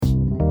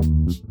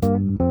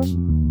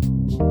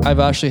I've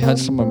actually had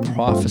someone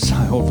prophesy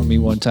over me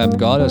one time.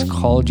 God has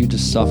called you to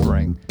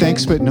suffering.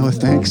 Thanks, but no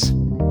thanks.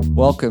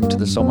 Welcome to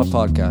the Soma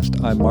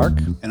Podcast. I'm Mark.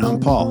 And I'm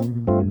Paul.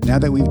 Now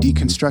that we've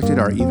deconstructed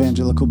our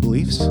evangelical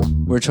beliefs,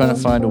 We're trying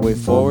to find a way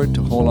forward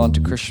to hold on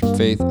to Christian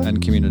faith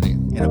and community.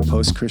 in a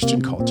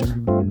post-Christian culture.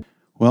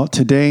 Well,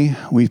 today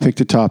we picked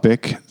a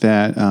topic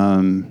that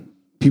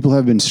people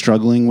have been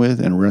struggling with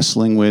and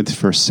wrestling with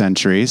for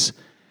centuries,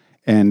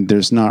 and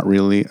there's not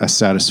really a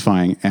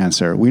satisfying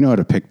answer. We know how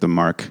to pick the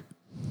mark.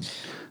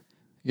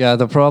 Yeah,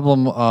 the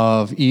problem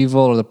of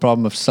evil or the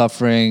problem of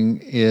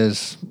suffering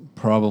is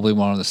probably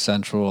one of the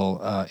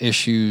central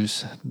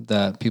issues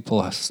that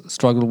people have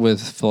struggled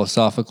with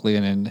philosophically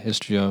and in the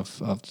history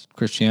of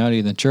Christianity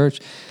and the church.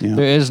 Yeah.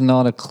 There is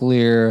not a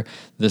clear,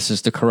 this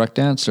is the correct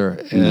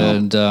answer.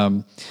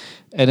 No.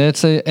 And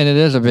it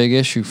is a big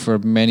issue for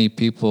many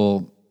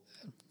people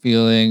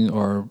feeling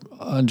or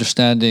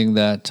understanding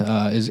that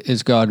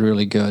is God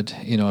really good?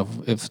 You know,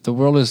 if the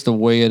world is the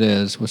way it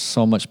is with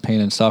so much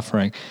pain and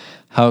suffering,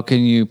 how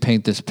can you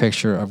paint this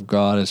picture of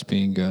God as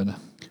being good?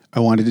 I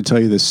wanted to tell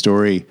you this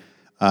story.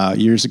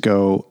 Years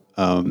ago,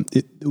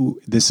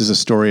 this is a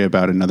story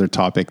about another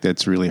topic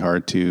that's really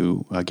hard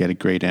to get a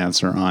great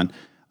answer on.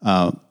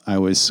 It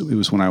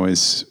was when I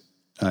was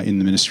in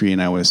the ministry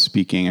and I was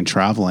speaking and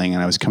traveling,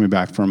 and I was coming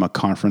back from a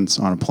conference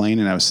on a plane,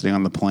 and I was sitting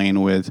on the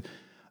plane with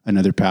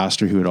another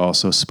pastor who had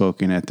also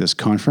spoken at this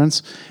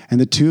conference. And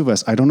the two of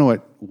us, I don't know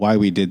why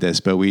we did this,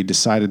 but we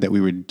decided that we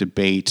would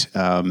debate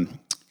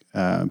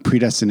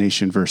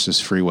predestination versus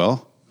free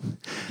will.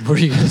 Were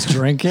you guys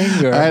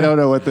drinking? Or? I don't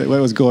know what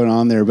was going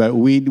on there, but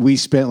we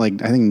spent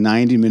I think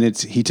 90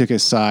 minutes. He took a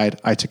side,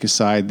 I took a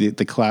side,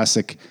 the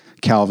classic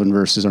Calvin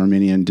versus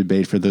Arminian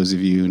debate, for those of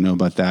you who know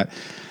about that.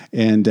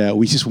 And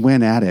we just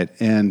went at it.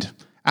 And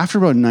after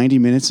about 90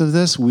 minutes of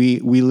this, we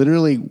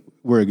literally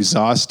were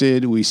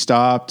exhausted. We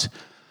stopped,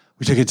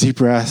 we took a deep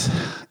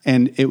breath,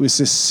 and it was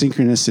this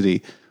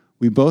synchronicity.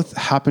 We both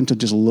happened to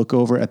just look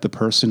over at the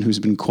person who's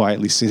been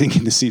quietly sitting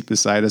in the seat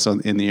beside us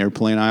in the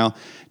airplane aisle,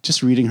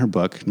 just reading her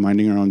book,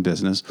 minding her own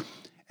business.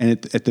 And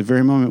at the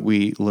very moment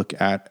we look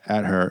at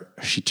her,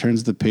 she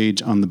turns the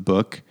page on the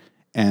book,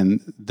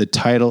 and the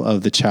title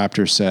of the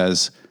chapter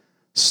says,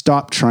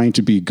 "Stop Trying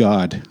to Be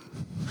God."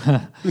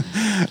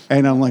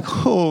 And I'm like,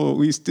 oh,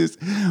 we just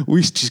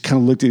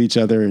kind of looked at each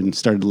other and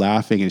started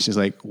laughing. And it's just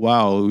like,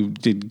 wow,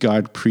 did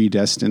God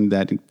predestine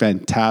that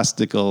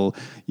fantastical,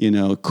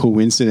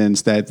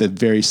 coincidence that the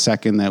very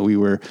second that we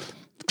were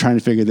trying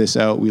to figure this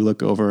out, we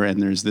look over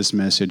and there's this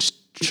message,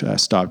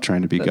 stop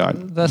trying to be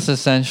God. That's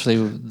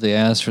essentially the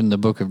answer in the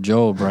book of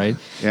Job, right?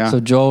 Yeah. So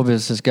Job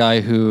is this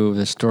guy who,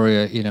 the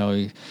story,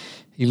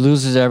 he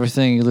loses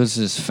everything. He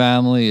loses his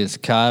family, his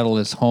cattle,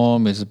 his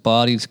home, his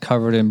body's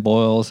covered in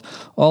boils.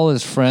 All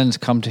his friends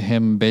come to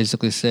him and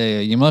basically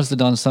say, you must have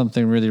done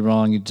something really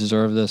wrong. You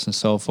deserve this, and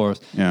so forth.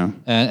 Yeah.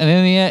 And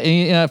in the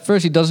end, at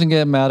first he doesn't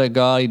get mad at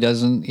God. He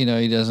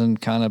doesn't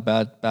kind of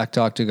back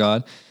talk to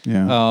God.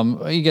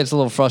 Yeah. He gets a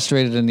little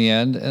frustrated in the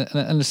end.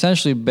 And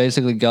essentially,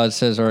 basically, God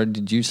says, all right,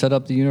 did you set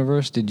up the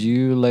universe? Did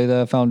you lay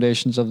the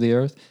foundations of the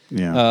earth?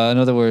 Yeah. In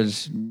other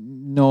words,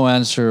 no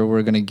answer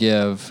we're going to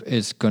give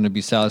is going to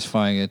be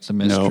satisfying. It's a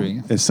mystery.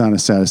 No, it's not a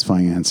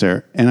satisfying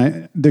answer.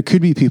 And there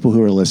could be people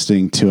who are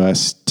listening to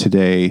us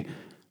today,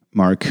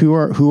 Mark, who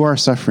are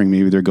suffering.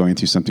 Maybe they're going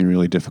through something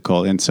really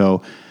difficult. And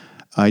so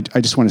I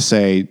just want to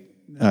say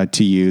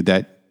to you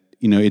that,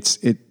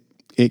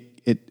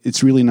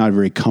 it's really not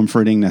very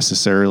comforting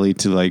necessarily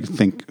to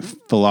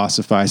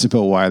philosophize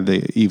about why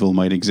the evil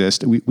might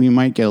exist. We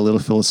might get a little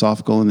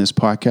philosophical in this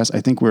podcast.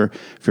 I think we're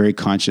very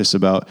conscious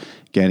about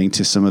getting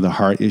to some of the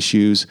heart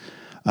issues.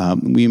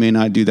 We may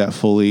not do that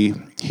fully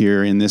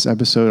here in this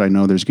episode. I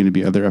know there's going to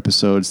be other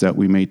episodes that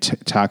we may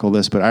tackle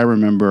this, but I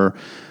remember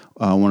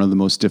one of the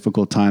most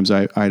difficult times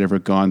I'd ever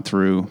gone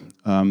through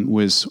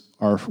was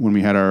when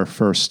we had our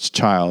first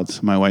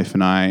child. My wife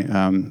and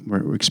I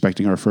were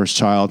expecting our first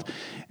child,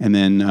 and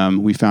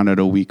then we found out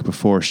a week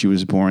before she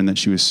was born that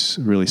she was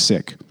really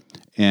sick.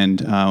 And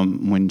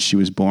when she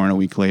was born, a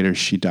week later,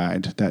 she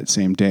died that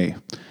same day.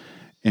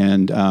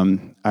 And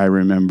I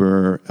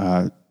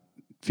remember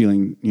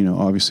feeling,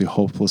 obviously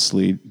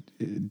hopelessly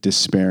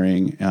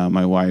despairing.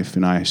 My wife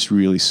and I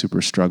really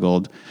super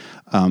struggled.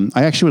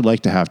 I actually would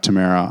like to have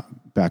Tamara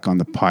back on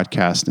the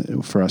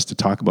podcast for us to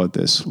talk about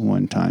this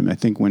one time. I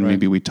think when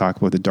maybe we talk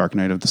about the dark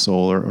night of the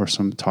soul or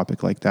some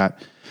topic like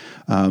that.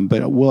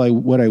 But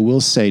what I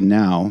will say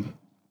now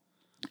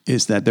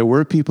is that there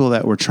were people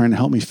that were trying to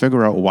help me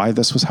figure out why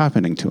this was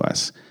happening to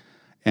us.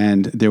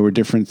 And there were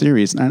different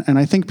theories. And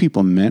I think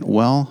people meant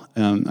well.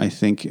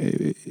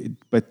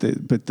 But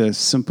the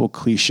simple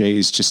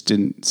cliches just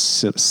didn't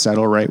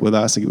settle right with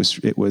us.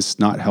 It was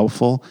not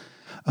helpful.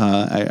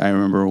 I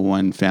remember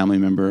one family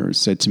member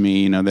said to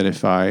me,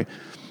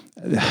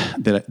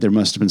 that there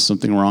must have been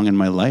something wrong in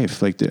my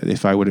life.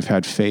 If I would have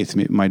had faith,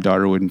 my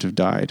daughter wouldn't have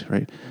died.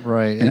 Right.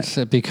 Right.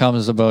 It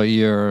becomes about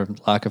your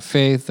lack of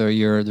faith,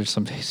 or there's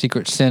some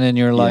secret sin in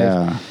your life.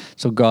 Yeah.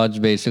 So God's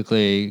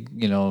basically,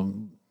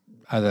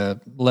 either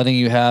letting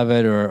you have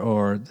it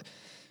or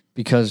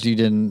because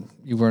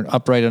you weren't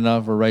upright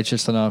enough or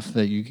righteous enough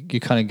that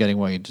you're kind of getting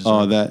what you deserve.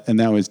 Oh,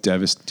 that was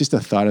devastating. Just the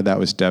thought of that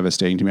was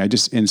devastating to me. I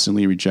just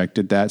instantly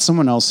rejected that.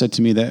 Someone else said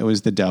to me that it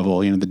was the devil.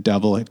 The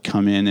devil had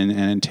come in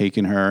and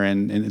taken her,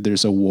 and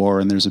there's a war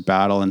and there's a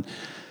battle, and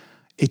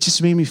it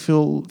just made me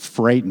feel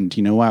frightened.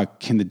 Wow,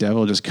 can the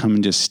devil just come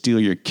and just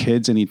steal your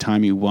kids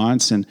anytime he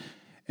wants?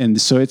 And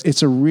so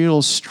it's a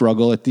real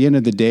struggle. At the end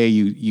of the day,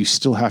 you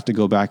still have to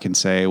go back and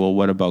say, well,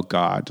 what about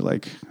God?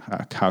 Like,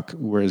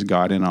 where is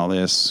God in all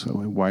this?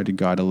 Why did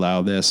God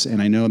allow this?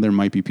 And I know there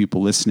might be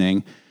people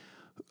listening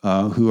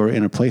who are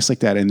in a place like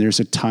that, and there's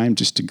a time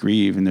just to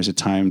grieve, and there's a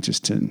time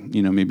just to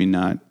maybe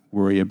not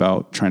worry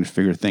about trying to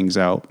figure things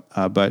out.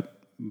 But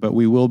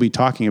we will be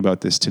talking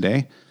about this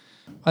today.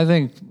 I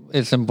think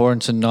it's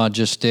important to not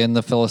just stay in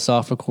the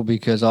philosophical,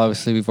 because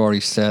obviously we've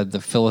already said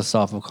the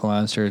philosophical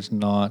answer is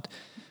not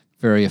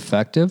very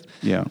effective.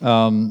 Yeah.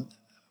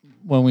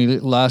 When we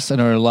in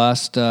our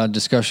last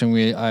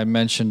discussion, I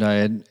mentioned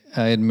I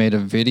had made a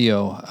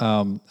video.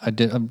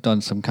 I've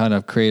done some kind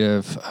of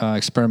creative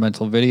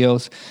experimental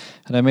videos,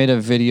 and I made a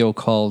video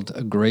called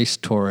 "A Grace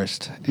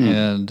Tourist,"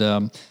 and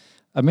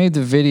I made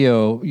the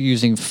video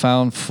using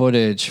found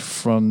footage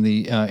from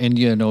the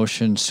Indian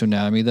Ocean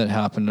tsunami that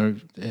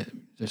happened.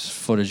 There's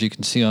footage you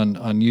can see on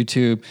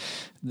YouTube.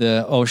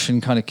 The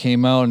ocean kind of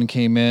came out and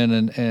came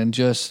in, and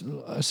just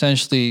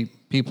essentially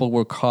people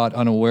were caught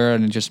unaware,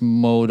 and it just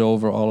mowed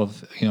over all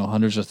of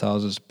hundreds of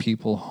thousands of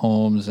people,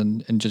 homes,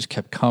 and just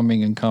kept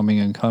coming and coming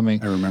and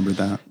coming. I remember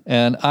that.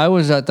 And I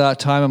was at that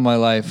time in my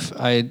life,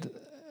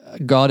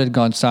 God had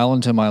gone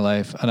silent in my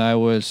life, and I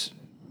was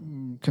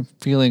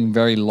feeling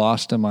very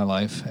lost in my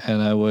life,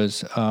 and I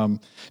was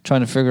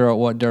trying to figure out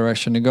what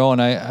direction to go,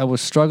 and I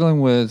was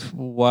struggling with,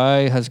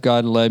 why has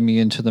God led me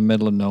into the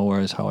middle of nowhere,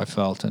 is how I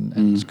felt,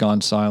 and it's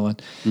gone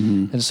silent.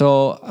 Mm-hmm. And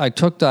so I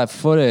took that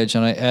footage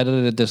and I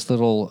edited this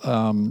little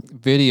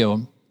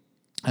video,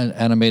 and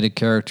animated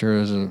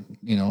characters,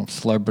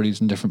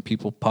 celebrities and different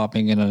people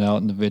popping in and out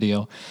in the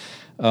video.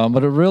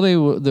 But it really,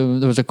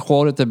 there was a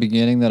quote at the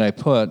beginning that I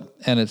put,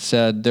 and it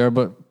said, "There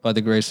but by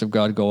the grace of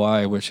God go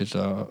I," which is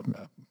a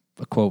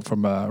quote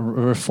from a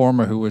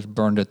reformer who was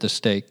burned at the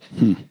stake.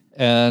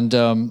 And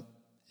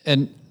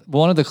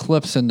one of the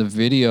clips in the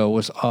video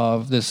was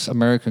of this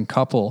American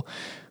couple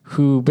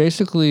who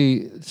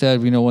basically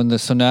said, when the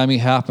tsunami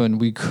happened,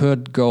 we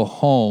could go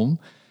home.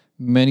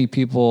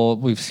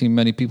 We've seen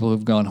many people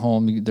who've gone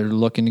home. They're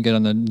looking to get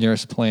on the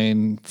nearest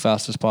plane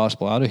fast as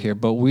possible out of here.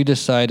 But we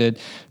decided,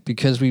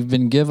 because we've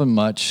been given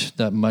much,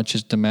 that much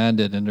is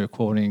demanded, and they're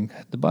quoting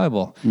the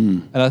Bible.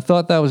 And I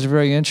thought that was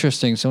very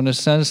interesting. So in a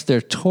sense,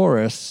 they're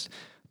tourists.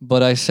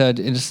 But I said,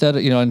 instead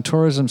of, and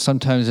tourism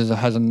sometimes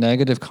has a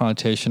negative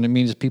connotation. It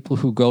means people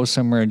who go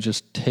somewhere and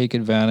just take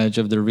advantage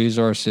of their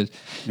resources.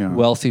 Yeah.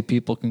 Wealthy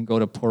people can go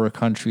to poorer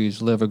countries,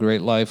 live a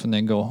great life, and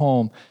then go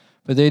home.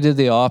 But they did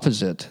the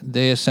opposite.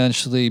 They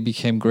essentially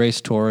became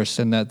grace tourists,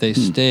 in that they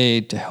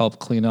stayed to help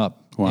clean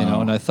up.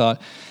 Wow. And I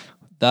thought,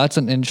 that's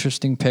an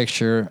interesting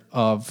picture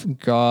of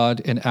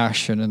God in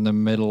action in the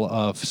middle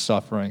of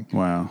suffering.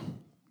 Wow.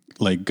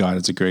 Like God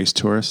is a grace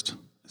tourist?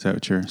 Is that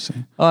what you're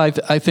saying? I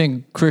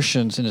think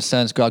Christians, in a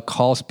sense, God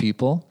calls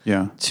people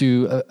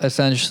to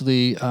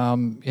essentially,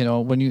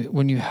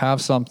 when you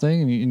have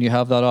something and you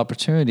have that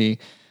opportunity,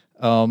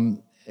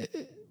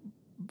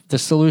 the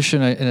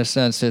solution, in a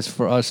sense, is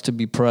for us to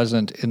be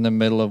present in the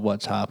middle of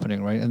what's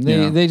happening, right? And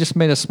they just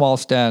made a small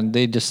stand.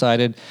 They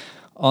decided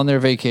on their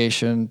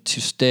vacation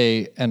to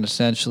stay and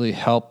essentially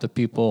help the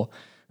people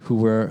who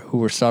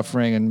were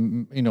suffering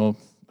and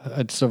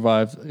had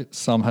survived.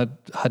 Some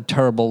had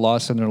terrible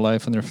loss in their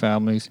life and their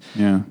families.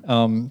 Yeah.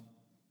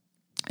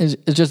 It's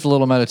just a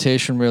little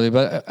meditation, really.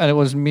 And it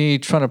was me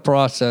trying to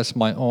process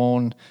my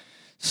own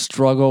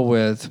struggle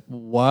with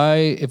why,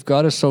 if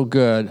God is so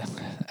good,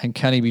 and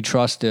can He be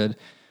trusted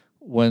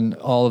when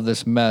all of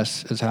this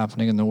mess is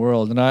happening in the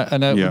world?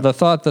 The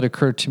thought that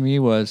occurred to me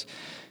was,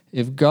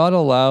 if God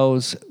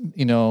allows,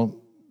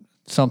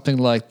 something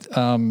like,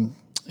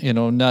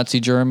 Nazi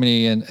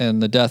Germany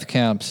and the death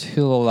camps,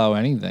 He'll allow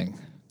anything.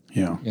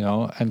 Yeah.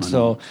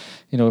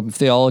 In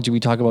theology, we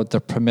talk about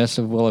the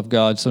permissive will of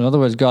God. So in other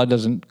words, God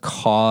doesn't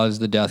cause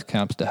the death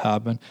camps to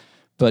happen,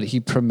 but He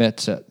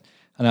permits it.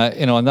 And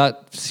and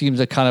that seems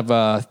a kind of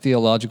a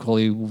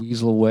theologically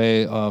weasel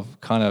way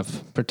of kind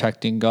of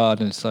protecting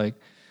God. And it's like,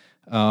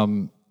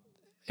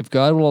 if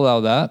God will allow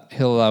that,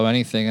 He'll allow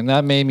anything. And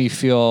that made me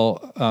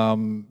feel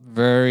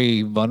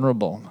very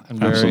vulnerable and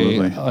very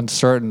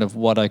uncertain of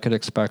what I could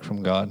expect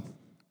from God.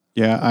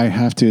 Yeah, I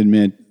have to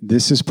admit,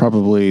 this has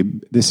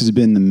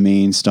been the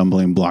main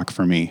stumbling block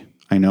for me.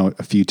 I know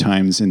a few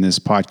times in this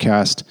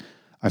podcast,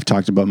 I've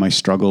talked about my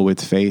struggle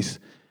with faith,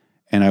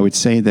 and I would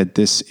say that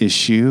this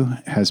issue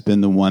has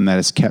been the one that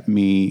has kept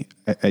me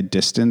at a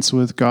distance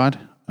with God.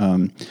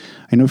 I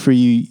know for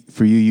you,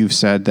 you've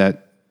said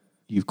that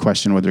you've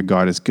questioned whether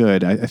God is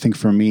good. I think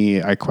for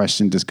me, I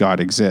question, does God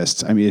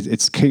exist? I mean,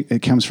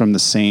 it comes from the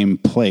same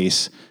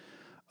place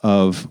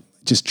of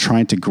just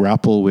trying to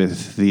grapple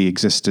with the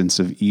existence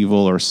of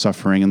evil or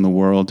suffering in the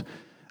world.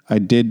 I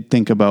did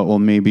think about, well,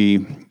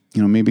 maybe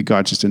maybe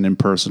God's just an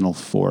impersonal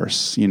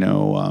force,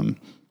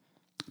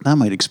 that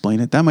might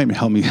explain it. That might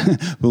help me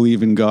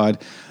believe in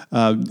God.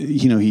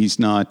 He's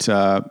not,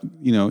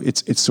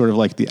 it's sort of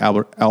like the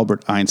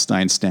Albert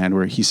Einstein stand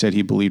where he said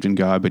he believed in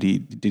God, but he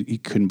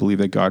couldn't believe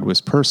that God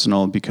was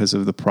personal because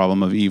of the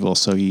problem of evil.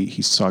 So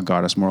he saw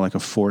God as more like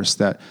a force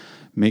that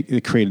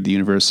created the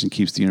universe and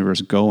keeps the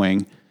universe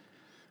going.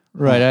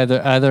 Right.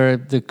 Either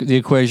the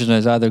equation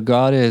is either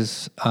God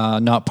is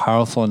not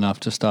powerful enough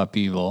to stop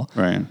evil,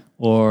 right,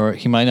 or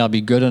he might not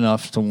be good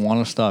enough to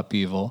want to stop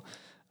evil.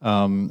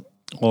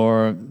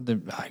 Or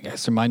I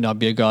guess there might not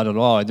be a God at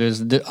all. There's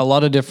a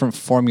lot of different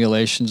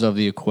formulations of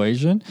the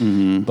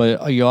equation,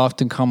 but you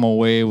often come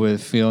away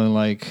with feeling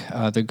like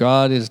the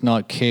God is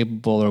not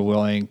capable or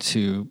willing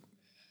to,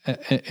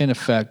 in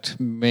effect,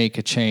 make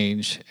a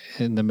change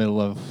in the middle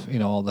of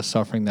all the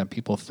suffering that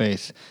people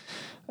face.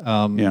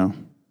 Yeah,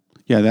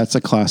 that's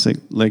a classic.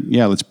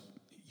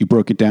 You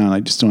broke it down. I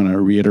just want to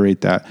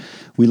reiterate that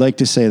we like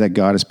to say that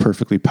God is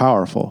perfectly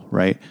powerful,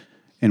 right?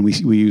 And we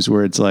use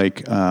words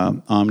like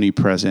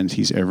omnipresent,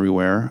 he's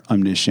everywhere,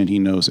 omniscient, he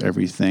knows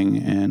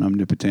everything, and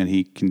omnipotent,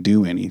 he can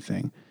do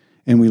anything.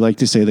 And we like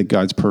to say that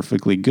God's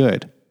perfectly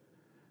good.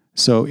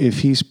 So if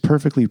he's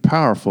perfectly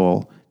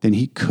powerful, then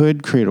he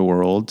could create a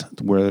world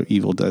where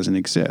evil doesn't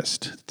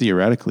exist,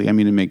 theoretically. I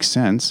mean, it makes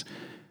sense.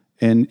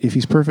 And if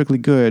he's perfectly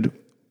good,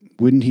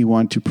 wouldn't he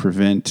want to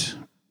prevent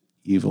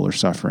evil or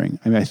suffering?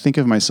 I mean, I think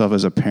of myself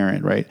as a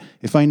parent, right?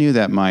 If I knew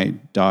that my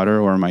daughter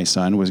or my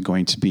son was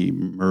going to be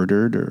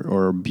murdered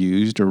or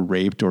abused or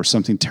raped or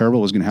something terrible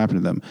was going to happen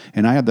to them,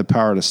 and I had the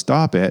power to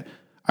stop it,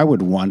 I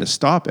would want to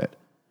stop it.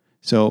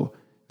 So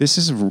this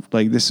is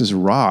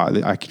raw.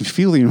 I can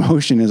feel the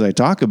emotion as I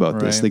talk about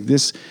this. Like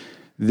this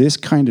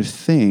kind of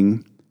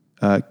thing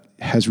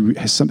has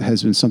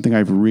been something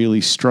I've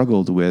really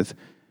struggled with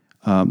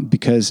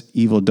because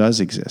evil does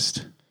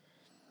exist.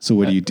 So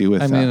what do you do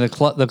with that? I mean,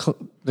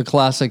 the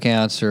classic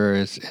answer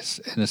is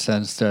in a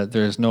sense that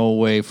there's no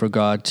way for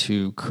God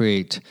to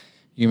create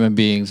human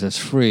beings as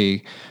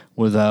free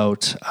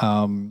without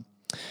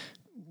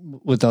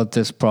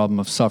this problem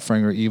of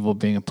suffering or evil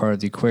being a part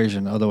of the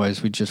equation.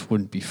 Otherwise, we just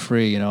wouldn't be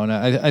free, And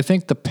I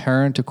think the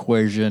parent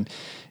equation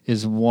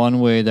is one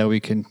way that we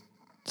can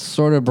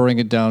sort of bring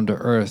it down to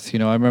earth.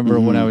 I remember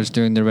when I was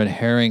doing the red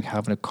herring,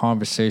 having a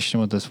conversation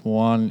with this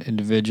one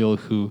individual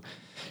who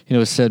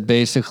said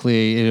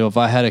basically, if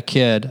I had a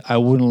kid, I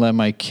wouldn't let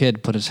my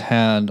kid put his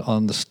hand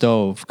on the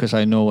stove because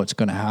I know what's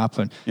going to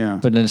happen. Yeah.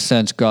 But in a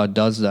sense, God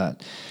does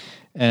that.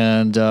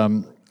 And,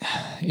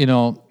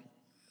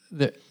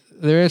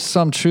 there is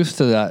some truth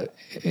to that,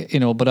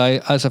 but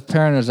as a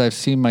parent, as I've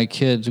seen my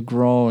kids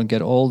grow and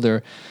get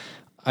older,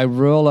 I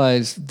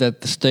realize that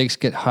the stakes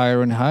get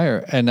higher and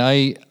higher, and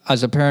I,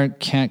 as a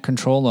parent, can't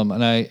control them.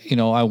 And I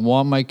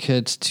want my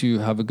kids to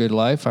have a good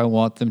life. I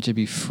want them to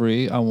be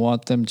free. I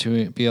want them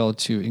to be able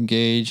to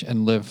engage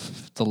and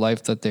live the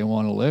life that they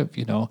want to live,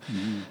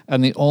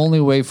 And the only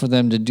way for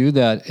them to do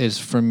that is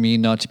for me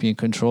not to be in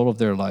control of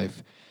their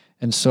life.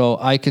 And so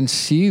I can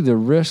see the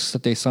risks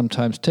that they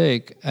sometimes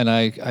take, and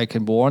I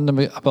can warn them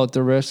about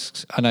the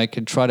risks, and I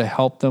can try to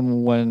help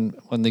them when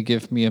they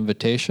give me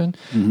invitation.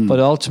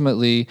 But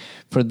ultimately,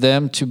 for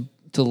them to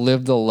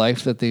live the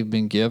life that they've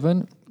been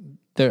given,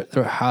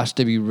 there has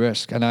to be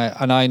risk. And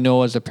I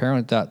know as a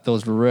parent that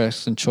those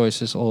risks and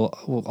choices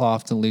will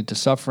often lead to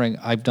suffering.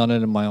 I've done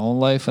it in my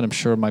own life, and I'm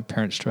sure my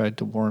parents tried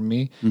to warn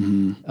me.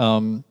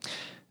 And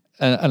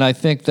I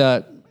think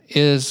that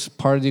is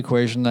part of the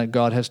equation that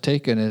God has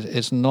taken.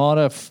 It's not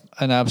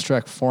an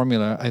abstract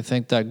formula. I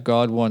think that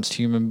God wants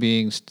human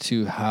beings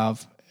to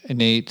have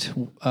innate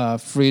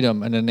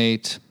freedom and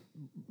innate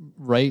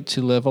right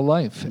to live a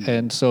life.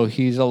 And so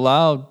he's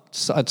allowed,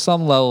 at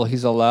some level,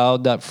 he's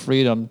allowed that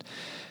freedom,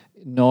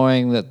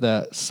 knowing that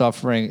the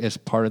suffering is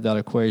part of that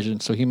equation.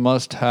 So he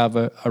must have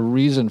a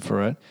reason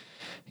for it.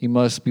 He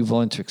must be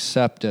willing to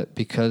accept it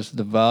because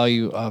the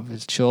value of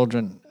his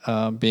children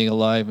being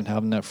alive and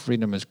having that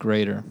freedom is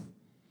greater.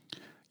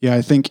 Yeah,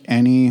 I think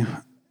any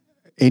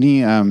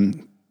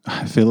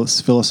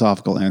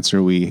philosophical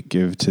answer we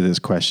give to this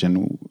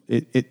question,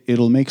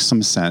 it'll make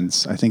some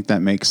sense. I think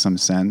that makes some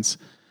sense.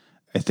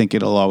 I think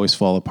it'll always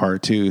fall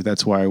apart too.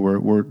 That's why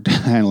we're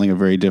handling a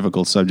very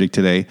difficult subject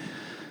today.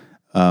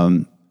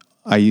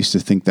 I used to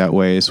think that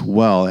way as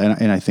well,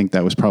 and I think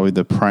that was probably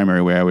the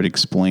primary way I would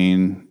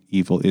explain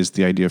evil is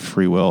the idea of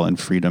free will and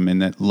freedom,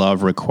 and that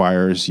love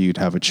requires you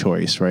to have a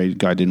choice, right?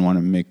 God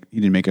didn't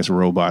make us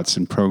robots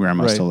and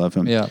program us to love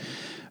him. Yeah.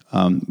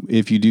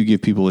 If you do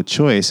give people a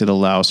choice, it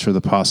allows for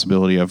the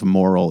possibility of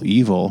moral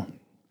evil.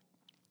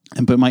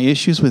 But my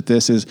issues with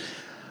this is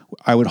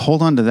I would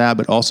hold on to that,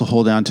 but also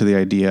hold on to the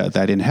idea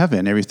that in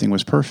heaven, everything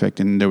was perfect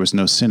and there was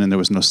no sin and there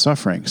was no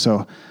suffering.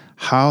 So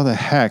how the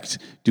heck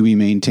do we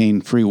maintain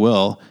free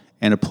will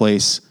and a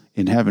place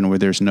in heaven where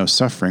there's no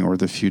suffering or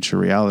the future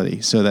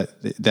reality? So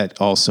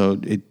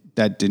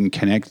that didn't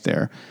connect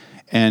there.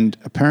 And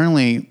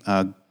apparently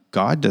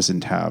God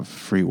doesn't have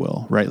free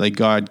will, right? Like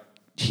God,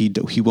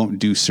 he won't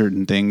do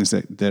certain things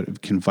that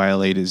can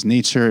violate his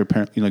nature.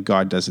 Apparently,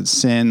 God doesn't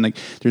sin. Like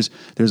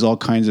there's all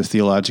kinds of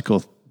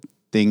theological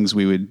things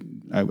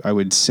I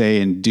would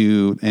say and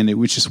do, and it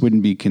just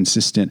wouldn't be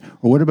consistent.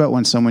 Or what about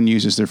when someone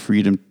uses their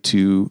freedom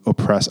to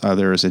oppress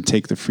others and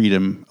take the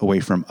freedom away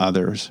from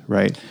others,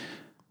 right?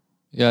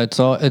 Yeah, it's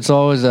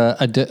always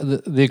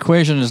the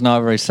equation is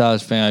not very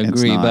satisfying. I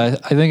agree,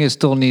 but I think it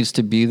still needs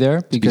to be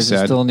there because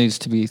it still needs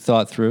to be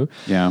thought through.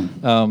 Yeah.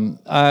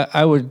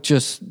 I would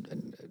just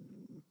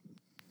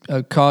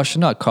not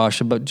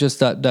caution, but just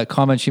that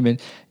comment you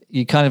made.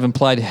 You kind of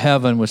implied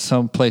heaven was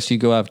some place you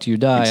go after you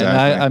die.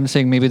 Exactly. And I'm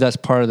saying maybe that's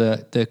part of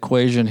the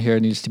equation here.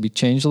 It needs to be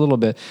changed a little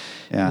bit.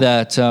 Yeah.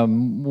 That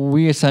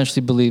we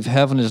essentially believe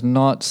heaven is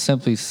not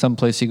simply some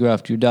place you go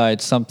after you die.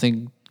 It's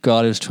something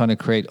God is trying to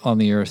create on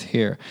the earth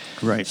here.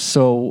 Right.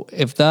 So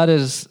if that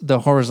is the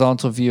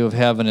horizontal view of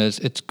heaven,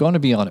 it's going to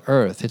be on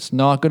earth. It's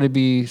not going to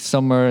be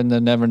somewhere in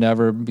the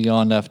never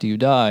beyond after you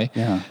die.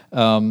 Yeah.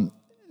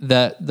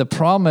 That the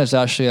problem is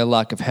actually a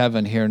lack of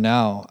heaven here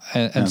now,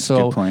 and so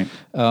a good point.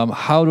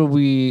 How do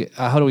we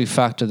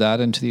factor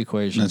that into the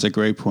equation? That's a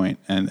great point,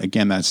 and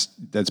again, that's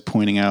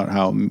pointing out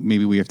how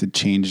maybe we have to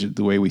change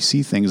the way we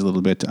see things a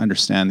little bit to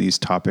understand these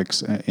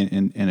topics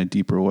in a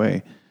deeper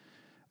way.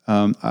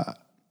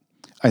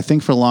 I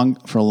think for a long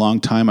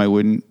time I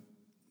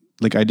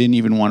didn't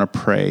even want to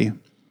pray,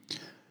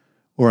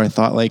 or I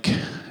thought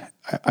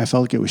I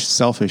felt like it was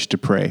selfish to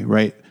pray,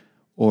 right?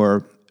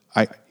 Or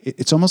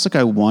it's almost like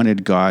I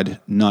wanted God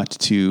not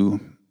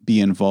to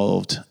be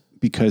involved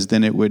because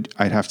then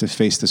I'd have to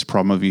face this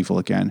problem of evil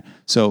again.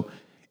 So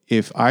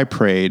if I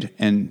prayed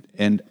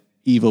and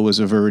evil was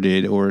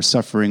averted or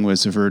suffering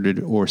was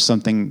averted or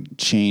something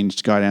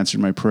changed, God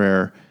answered my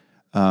prayer,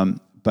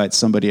 but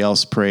somebody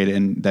else prayed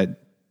and it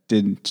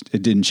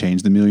didn't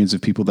change. The millions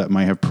of people that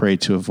might have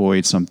prayed to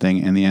avoid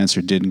something and the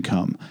answer didn't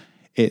come.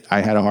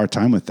 I had a hard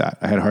time with that.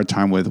 I had a hard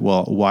time with,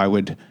 well, why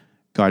would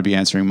God be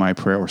answering my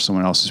prayer or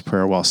someone else's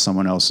prayer while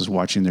someone else is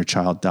watching their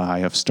child die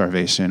of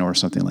starvation or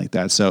something like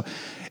that. So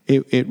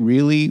it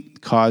really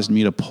caused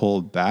me to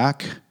pull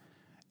back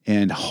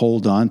and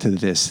hold on to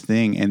this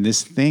thing. And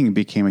this thing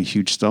became a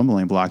huge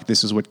stumbling block.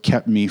 This is what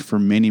kept me for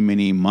many,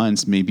 many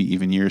months, maybe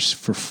even years,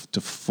 to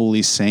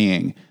fully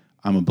saying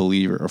I'm a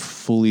believer or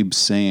fully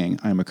saying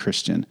I'm a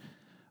Christian.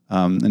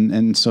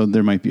 And so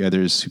there might be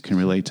others who can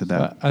relate to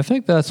that. I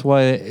think that's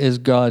why is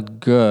God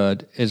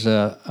good is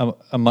a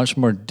much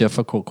more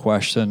difficult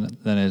question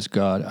than is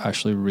God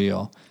actually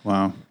real.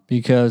 Wow.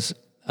 Because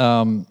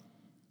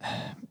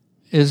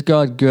is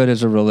God good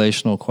is a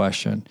relational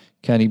question.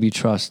 Can he be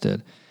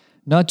trusted?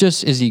 Not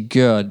just is he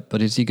good,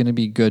 but is he going to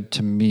be good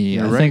to me?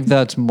 I think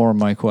that's more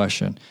my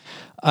question.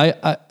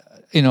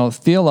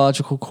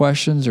 Theological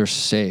questions are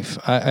safe.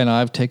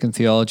 I've taken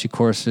theology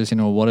courses,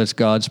 what is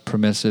God's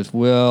permissive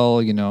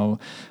will,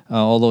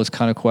 all those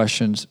kind of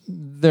questions.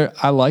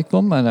 I like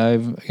them and I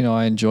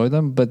enjoy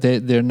them, but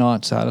they're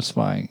not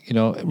satisfying.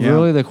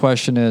 Really the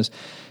question is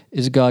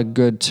God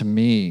good to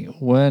me?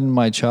 When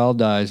my child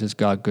dies, is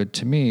God good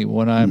to me?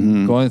 When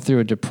I'm going through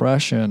a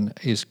depression,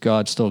 is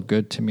God still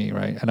good to me,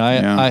 right? And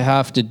I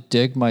have to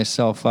dig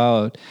myself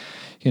out.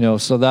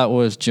 So that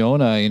was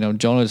Jonah.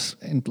 Jonah's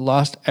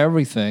lost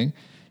everything.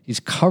 He's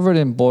covered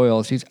in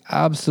boils. He's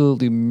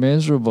absolutely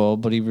miserable,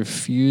 but he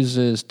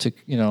refuses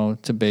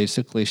to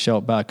basically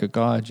shout back at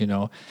God.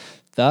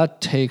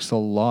 That takes a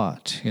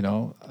lot.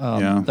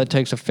 That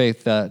takes a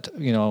faith that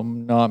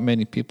not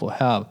many people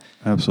have.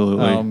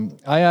 Absolutely.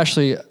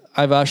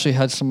 I've actually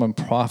had someone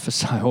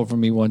prophesy over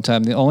me one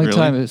time. The only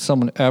time that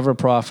someone ever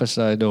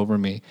prophesied over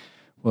me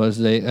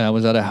was I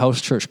was at a house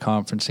church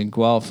conference in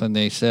Guelph, and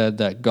they said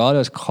that God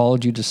has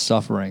called you to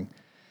suffering.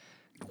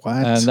 What?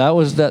 And that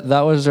was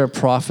their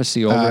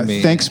prophecy over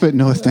me. Thanks, but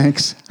no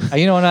thanks.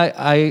 And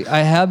I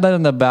had that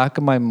in the back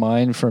of my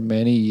mind for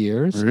many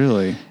years.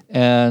 Really?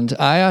 And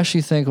I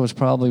actually think it was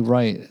probably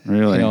right.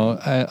 Really?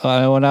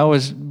 When I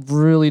was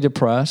really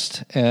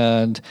depressed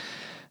and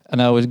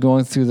I was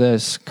going through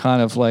this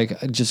kind of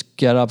just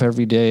get up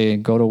every day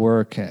and go to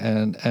work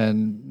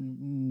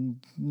and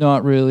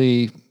not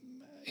really,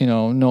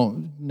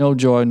 no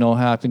joy, no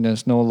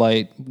happiness, no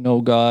light,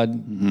 no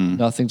God,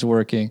 nothing's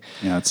working.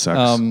 Yeah, it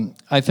sucks.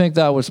 I think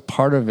that was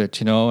part of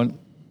it, and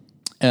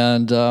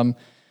in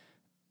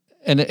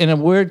a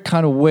weird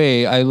kind of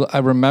way, I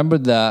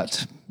remembered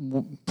that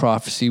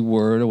prophecy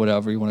word or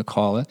whatever you want to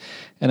call it,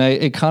 and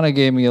it kind of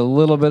gave me a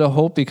little bit of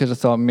hope because I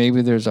thought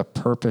maybe there's a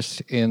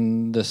purpose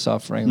in the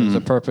suffering, there's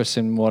a purpose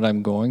in what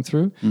I'm going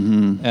through,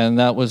 and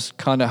that was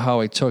kind of how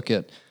I took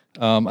it.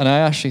 And I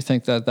actually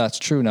think that that's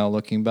true now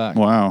looking back.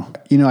 Wow.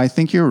 I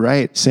think you're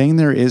right. Saying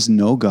there is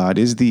no God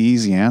is the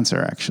easy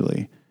answer,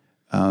 actually.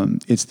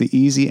 It's the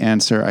easy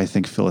answer, I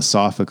think,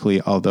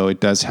 philosophically, although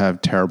it does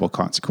have terrible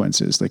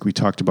consequences. Like we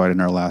talked about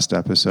in our last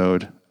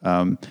episode,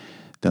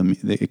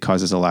 it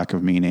causes a lack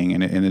of meaning,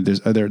 and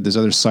there's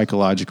other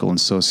psychological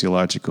and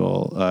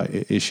sociological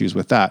issues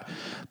with that.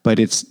 But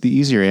it's the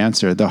easier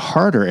answer. The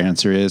harder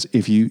answer is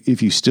if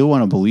you still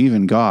want to believe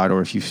in God,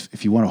 or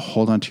if you want to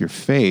hold on to your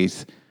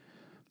faith,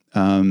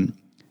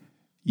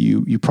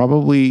 you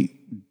probably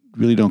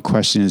really don't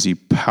question, is he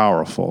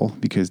powerful?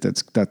 Because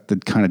that's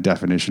the kind of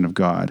definition of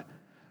God.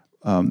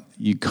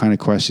 You kind of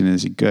question,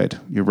 is he good?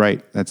 You're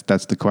right.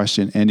 That's the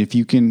question. And if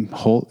you can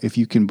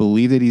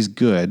believe that he's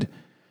good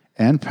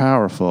and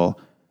powerful,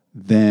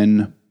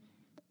 then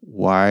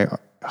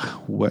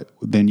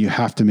then you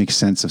have to make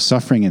sense of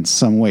suffering in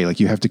some way. Like,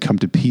 you have to come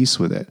to peace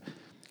with it.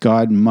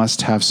 God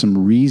must have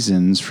some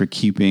reasons for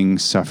keeping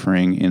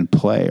suffering in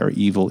play or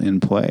evil in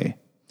play.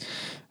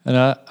 And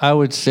I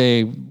would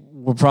say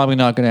we're probably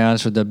not going to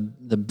answer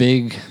the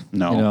big,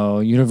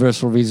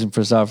 universal reason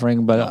for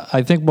suffering. But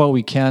I think what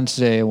we can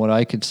say, and what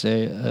I could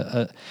say,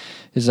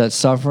 is that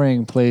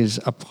suffering plays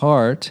a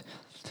part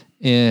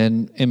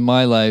in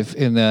my life.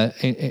 In that,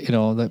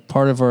 that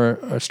part of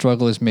our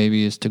struggle is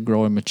to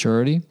grow in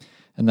maturity,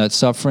 and that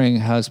suffering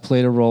has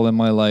played a role in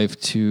my life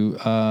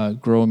to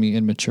grow me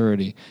in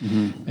maturity.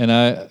 Mm-hmm. And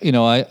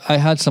I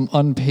had some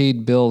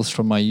unpaid bills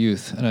from my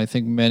youth, and I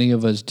think many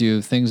of us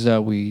do things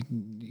that we.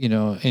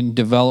 In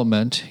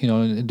development,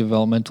 in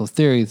developmental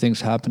theory,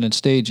 things happen in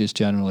stages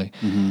generally.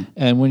 Mm-hmm.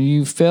 And when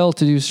you fail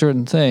to do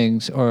certain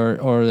things, or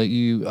that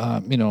you,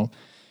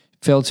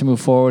 fail to move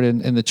forward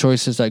in the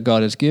choices that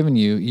God has given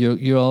you,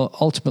 you're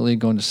ultimately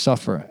going to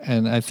suffer.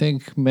 And I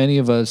think many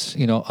of us,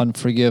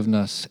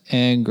 unforgiveness,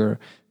 anger,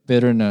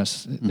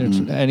 bitterness, mm-hmm. there's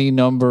any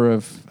number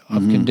of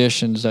mm-hmm.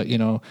 conditions that,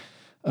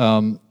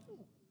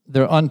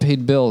 they're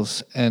unpaid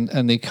bills,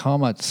 and they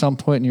come at some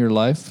point in your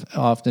life,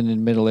 often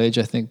in middle age.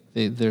 I think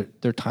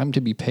they're time to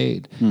be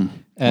paid.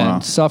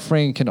 And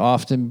suffering can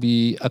often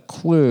be a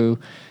clue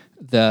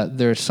that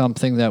there's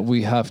something that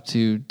we have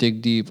to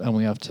dig deep and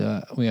we have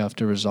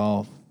to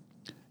resolve.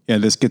 Yeah,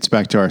 this gets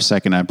back to our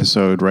second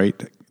episode,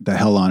 right? The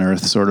hell on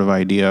earth sort of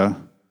idea.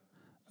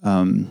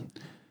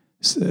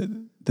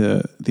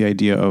 The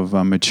idea of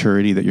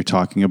maturity that you're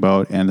talking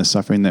about, and the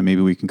suffering that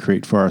maybe we can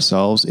create for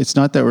ourselves.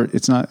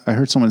 I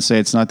heard someone say,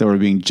 it's not that we're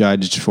being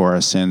judged for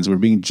our sins. We're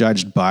being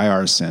judged by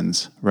our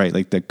sins, right?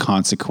 Like the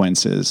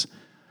consequences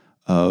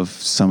of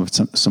some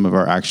of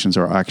our actions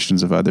or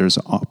actions of others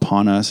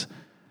upon us.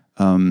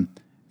 I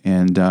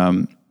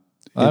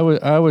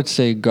would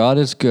say God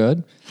is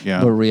good,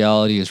 but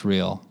reality is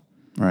real.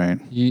 Right.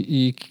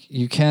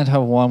 You can't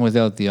have one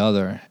without the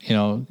other.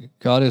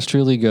 God is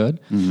truly good,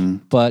 mm-hmm.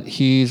 but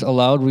he's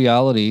allowed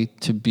reality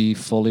to be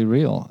fully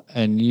real.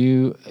 And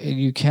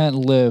you can't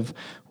live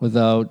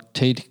without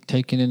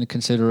taking into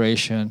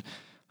consideration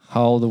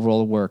how the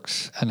world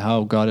works and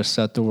how God has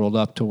set the world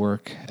up to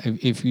work.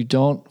 If you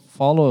don't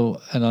follow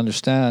and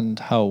understand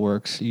how it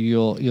works,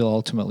 you'll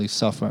ultimately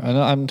suffer. And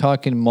I'm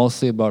talking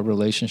mostly about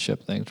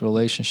relationships,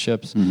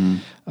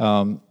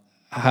 mm-hmm.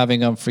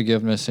 Having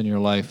unforgiveness in your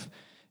life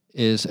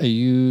is a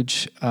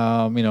huge,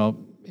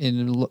 in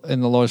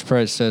the Lord's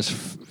Prayer it says,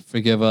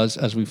 forgive us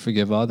as we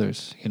forgive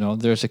others.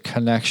 There's a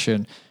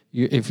connection.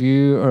 If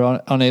you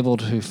are unable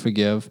to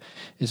forgive,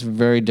 it's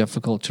very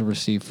difficult to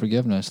receive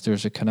forgiveness.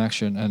 There's a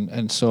connection.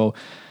 And so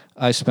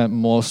I spent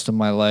most of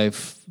my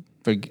life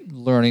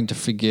learning to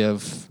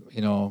forgive,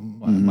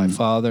 mm-hmm. my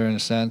father in a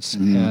sense.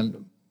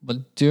 Mm-hmm.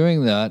 But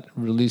doing that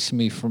released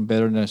me from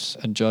bitterness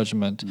and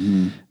judgment,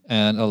 mm-hmm.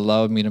 and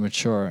allowed me to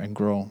mature and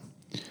grow.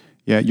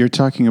 Yeah, you're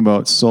talking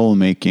about soul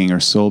making or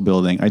soul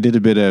building. I did a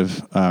bit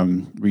of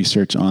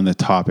research on the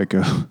topic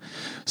of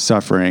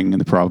suffering and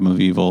the problem of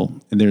evil.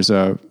 And there's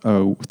a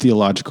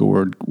theological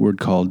word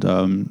called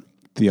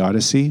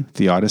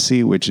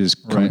theodicy, which is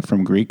coming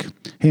from Greek.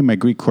 Hey, my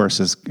Greek course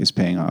is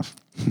paying off.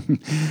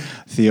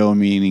 Theo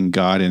meaning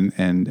God, and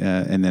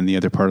then the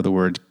other part of the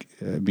word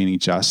meaning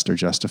just or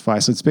justify.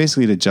 So it's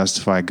basically to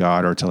justify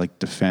God, or to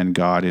defend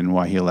God in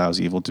why he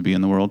allows evil to be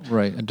in the world.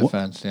 Right, in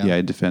defense. Yeah,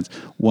 in defense.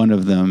 One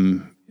of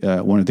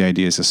the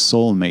ideas is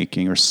soul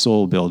making or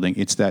soul building.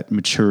 It's that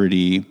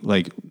maturity,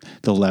 like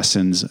the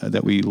lessons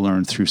that we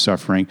learn through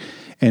suffering.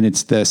 And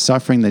it's the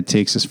suffering that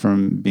takes us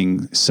from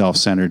being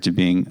self-centered to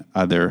being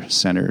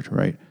other-centered,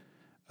 right?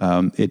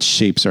 It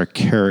shapes our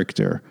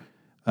character.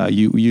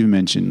 You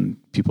mentioned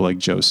people like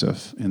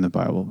Joseph in the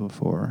Bible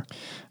before.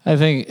 I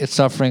think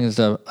suffering is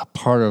a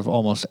part of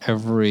almost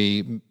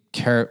every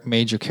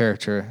major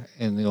character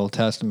in the Old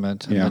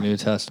Testament and the New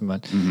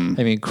Testament. Mm-hmm.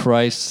 I mean,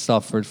 Christ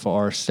suffered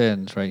for our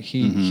sins, right?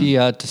 He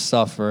had to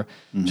suffer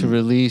mm-hmm. to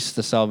release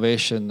the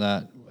salvation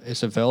that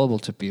is available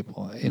to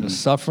people. Mm-hmm.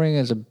 Suffering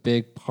is a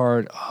big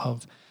part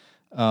of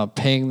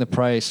paying the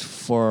price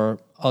for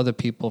other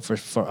people,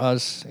 for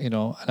us, and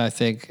I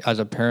think as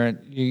a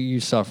parent, you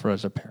suffer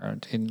as a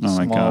parent in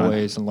small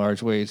ways and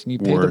large ways, and you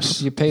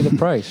pay the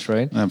price,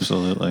 right?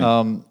 Absolutely.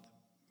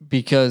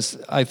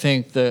 Because I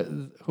think that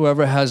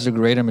whoever has the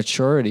greater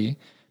maturity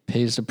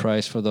pays the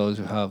price for those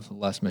who have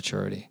less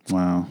maturity.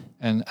 Wow.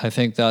 And I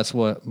think that's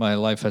what my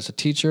life as a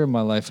teacher,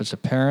 my life as a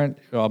parent,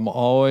 I'm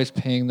always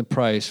paying the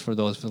price for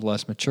those with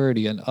less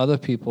maturity, and other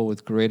people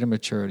with greater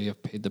maturity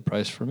have paid the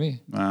price for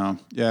me. Wow.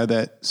 Yeah,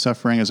 that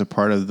suffering is a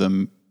part of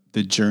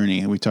the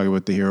journey. We talk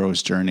about the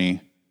hero's journey,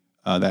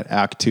 that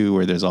act 2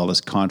 where there's all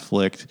this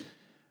conflict,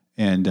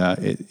 and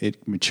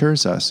it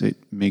matures us. It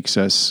makes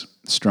us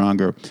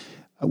stronger.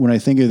 When I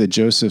think of the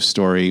Joseph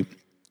story,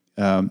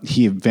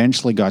 he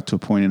eventually got to a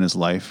point in his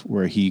life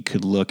where he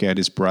could look at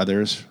his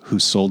brothers who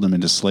sold him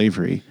into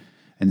slavery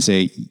and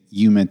say,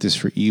 you meant this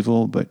for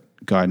evil, but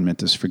God meant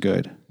this for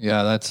good.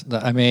 Yeah, that's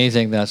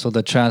amazing. So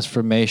the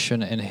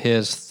transformation in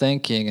his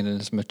thinking and in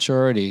his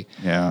maturity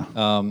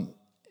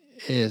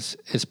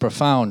is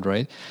profound,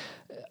 right?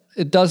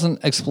 It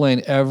doesn't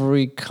explain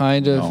every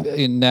kind of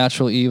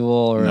natural evil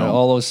or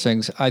all those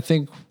things. I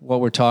think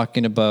what we're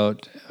talking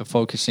about,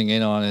 focusing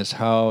in on, is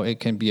how it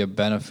can be a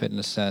benefit in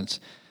a sense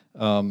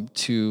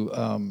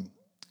to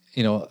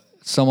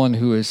someone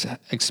who is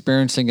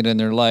experiencing it in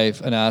their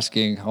life and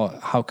asking,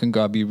 how can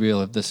God be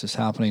real if this is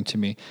happening to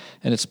me?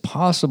 And it's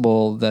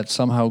possible that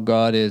somehow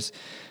God is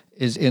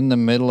in the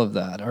middle of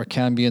that, or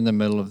can be in the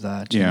middle of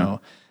that. You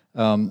know,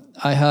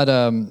 I had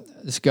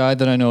this guy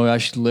that I know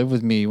actually lived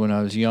with me when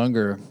I was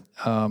younger.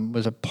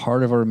 Was a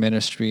part of our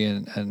ministry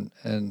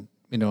and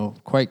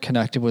quite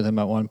connected with him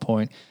at one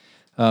point.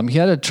 He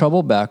had a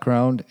troubled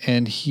background,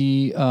 and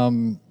he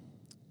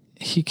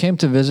came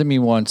to visit me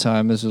one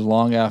time. This was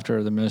long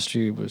after the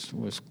ministry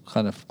was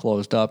kind of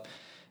closed up.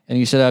 And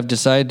he said, I've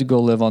decided to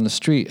go live on the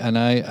street. And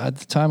at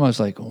the time I was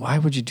like, why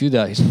would you do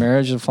that? His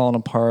marriage had fallen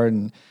apart,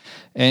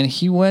 and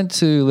he went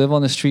to live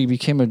on the street,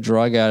 became a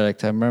drug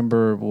addict. I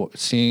remember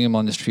seeing him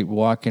on the street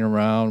walking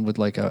around with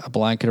like a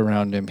blanket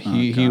around him.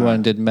 He went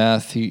and did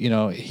meth.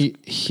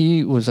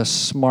 He was a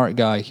smart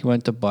guy. He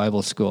went to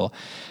Bible school,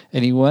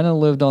 and he went and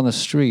lived on the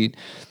street.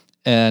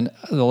 And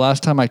the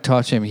last time I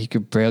talked to him, he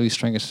could barely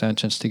string a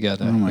sentence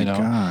together. Oh my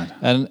God.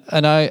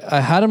 And I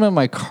had him in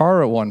my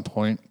car at one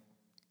point,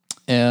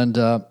 and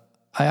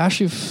I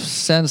actually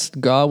sensed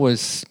God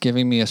was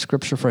giving me a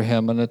scripture for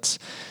him, and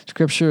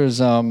scripture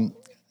is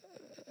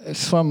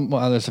it's from,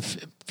 there's a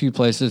few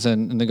places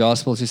in the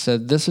Gospels. He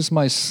said, "This is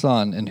my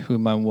son in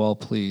whom I'm well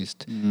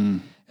pleased."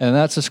 And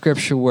that's a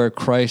scripture where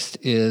Christ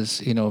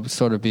is,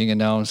 sort of being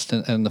announced,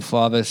 and the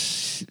Father,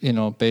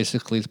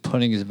 basically is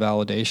putting his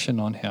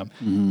validation on him.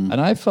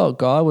 And I felt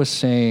God was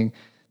saying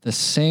the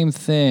same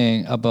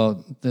thing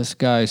about this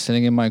guy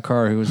sitting in my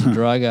car who was a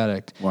drug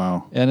addict.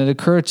 Wow. And it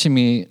occurred to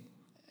me,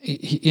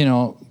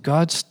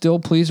 God's still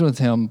pleased with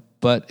him,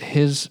 but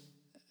his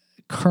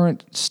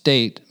current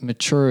state,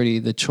 maturity,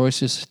 the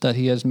choices that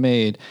he has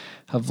made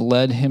have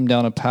led him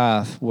down a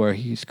path where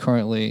he's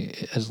currently,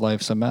 his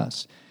life's a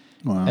mess.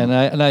 Wow.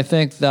 And I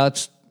think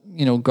that's,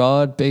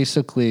 God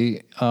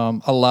basically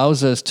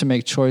allows us to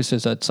make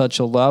choices at such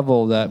a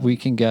level that we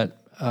can get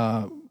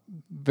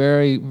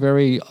very,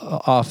 very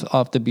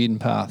off the beaten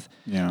path.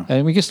 Yeah.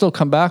 And we can still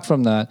come back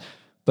from that,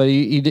 but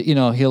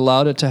he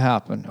allowed it to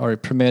happen, or he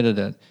permitted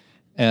it.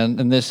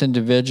 And this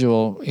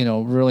individual,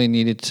 really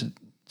needed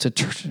to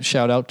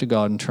shout out to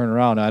God and turn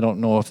around. I don't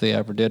know if they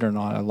ever did or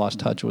not. I lost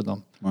touch with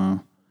them.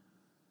 Wow.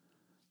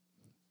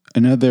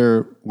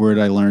 Another word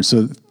I learned,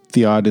 so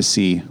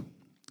theodicy,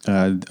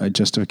 a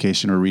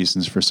justification or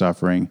reasons for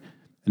suffering.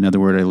 Another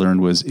word I learned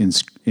was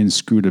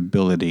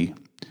inscrutability.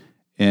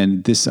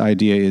 And this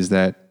idea is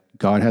that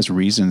God has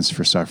reasons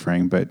for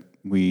suffering, but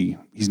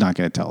he's not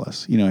going to tell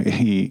us.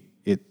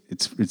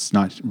 It's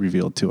not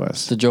revealed to us.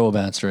 It's the Job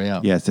answer, yeah.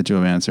 Yeah, it's the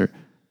Job answer.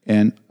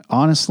 And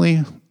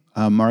honestly,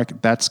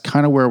 Mark, that's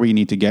kind of where we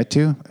need to get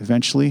to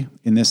eventually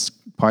in this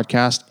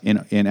podcast.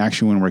 And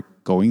actually, when we're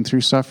going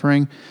through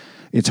suffering,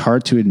 it's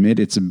hard to admit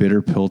it's a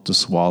bitter pill to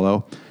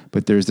swallow,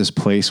 but there's this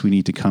place we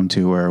need to come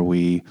to where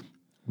we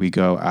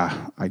go,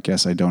 I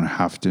guess I don't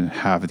have to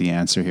have the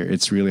answer here.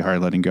 It's really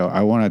hard letting go.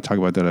 I want to talk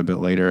about that a bit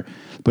later,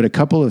 but a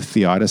couple of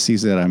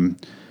theodicies that I'm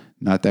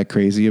not that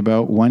crazy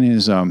about. One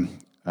is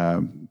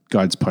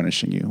God's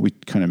punishing you. We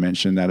kind of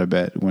mentioned that a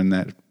bit when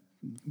that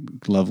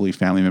lovely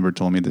family member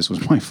told me this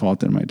was my fault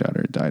that my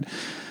daughter had died.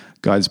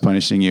 God's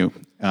punishing you.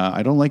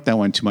 I don't like that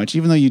one too much,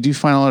 even though you do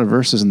find a lot of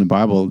verses in the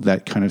Bible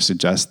that kind of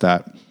suggest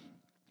that.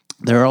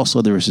 There are also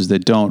other verses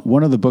that don't.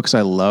 One of the books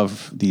I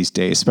love these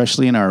days,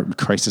 especially in our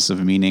crisis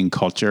of meaning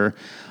culture,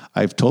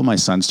 I've told my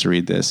sons to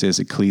read this, is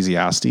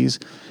Ecclesiastes.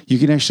 You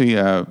can actually,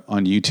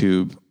 on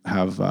YouTube,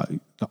 have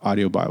the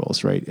audio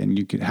Bibles, right? And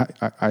you can.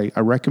 I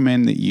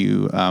recommend that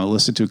you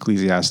listen to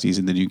Ecclesiastes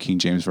in the New King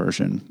James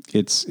Version.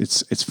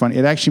 It's fun.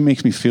 It actually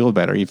makes me feel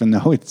better, even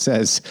though it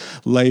says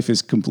life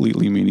is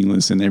completely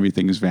meaningless and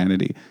everything is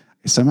vanity.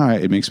 Somehow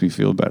it makes me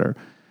feel better.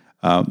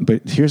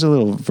 But here's a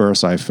little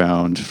verse I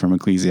found from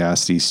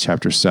Ecclesiastes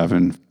chapter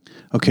 7.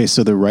 Okay,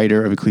 so the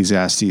writer of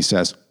Ecclesiastes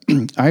says,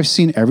 "I've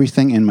seen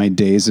everything in my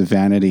days of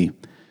vanity.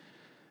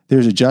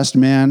 There's a just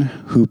man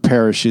who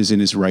perishes in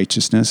his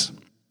righteousness,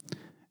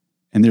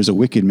 and there's a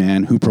wicked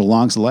man who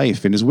prolongs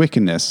life in his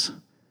wickedness.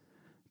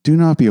 Do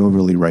not be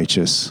overly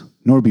righteous,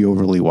 nor be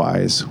overly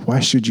wise.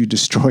 Why should you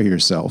destroy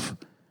yourself?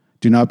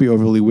 Do not be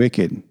overly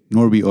wicked,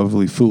 nor be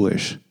overly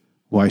foolish.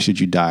 Why should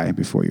you die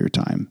before your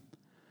time?"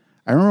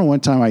 I remember one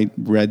time I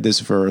read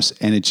this verse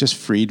and it just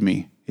freed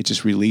me. It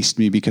just released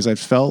me because I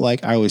felt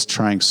like I was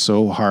trying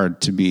so hard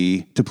to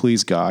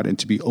please God and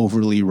to be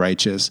overly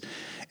righteous.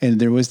 And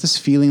there was this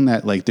feeling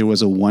that like there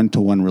was a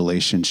one-to-one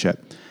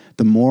relationship.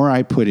 The more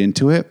I put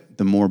into it,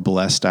 the more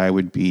blessed I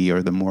would be,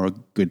 or the more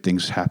good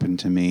things happened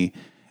to me.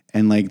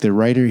 And like the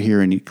writer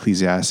here in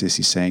Ecclesiastes,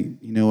 he's saying,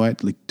 you know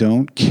what, like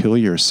don't kill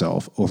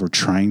yourself over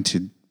trying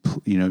to,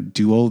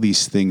 do all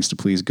these things to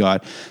please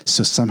God.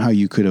 So somehow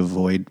you could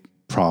avoid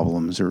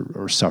problems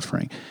or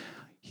suffering.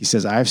 He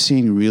says, I've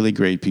seen really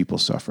great people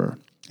suffer,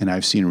 and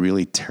I've seen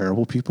really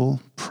terrible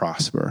people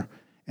prosper.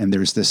 And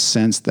there's this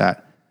sense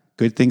that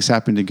good things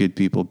happen to good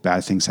people,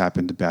 bad things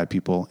happen to bad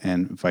people,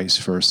 and vice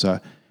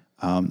versa.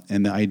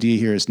 And the idea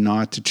here is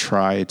not to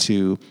try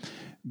to,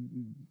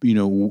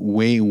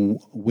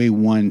 weigh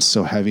one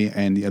so heavy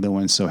and the other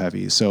one so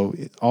heavy. So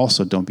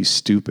also don't be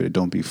stupid,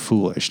 don't be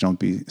foolish, don't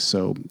be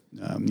so,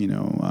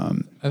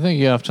 I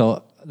think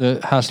there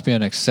has to be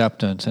an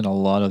acceptance in a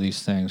lot of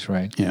these things,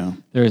 right? Yeah.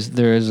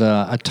 There's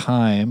a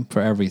time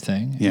for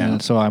everything. Yeah.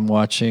 And so I'm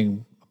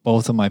watching,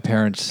 both of my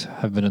parents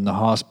have been in the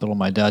hospital.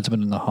 My dad's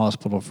been in the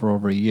hospital for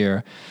over a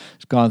year.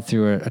 He's gone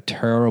through a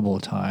terrible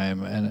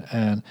time.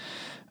 And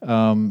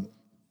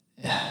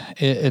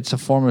it's a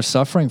form of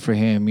suffering for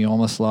him. He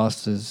almost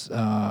lost his,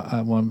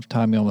 at one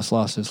time he almost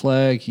lost his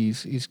leg.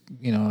 He's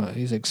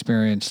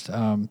experienced,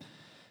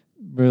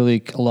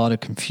 really a lot of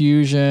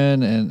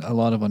confusion and a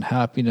lot of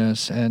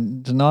unhappiness,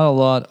 and there's not a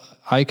lot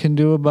I can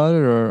do about it,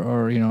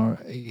 or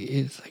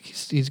it's like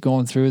he's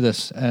going through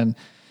this, and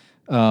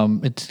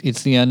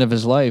it's the end of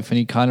his life, and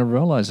he kind of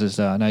realizes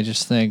that. And I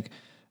just think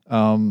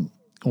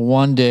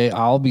one day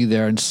I'll be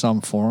there in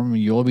some form,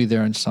 and you'll be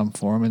there in some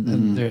form,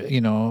 and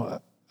there,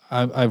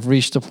 I've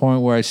reached a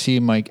point where I see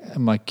my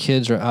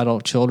kids or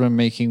adult children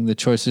making the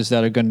choices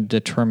that are going to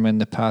determine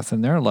the path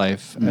in their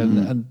life,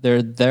 and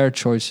they're their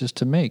choices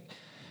to make.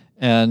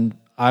 And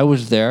I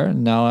was there,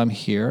 and now I'm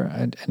here,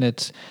 and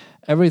it's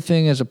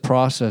everything is a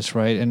process,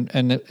 right?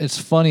 And it's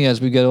funny, as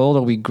we get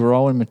older, we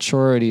grow in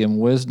maturity and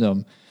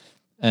wisdom,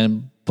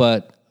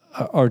 but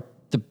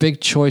the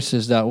big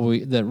choices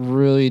that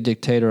really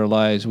dictate our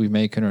lives we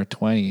make in our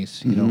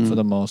 20s, for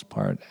the most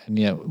part. And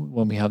yet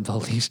when we have the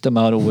least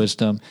amount of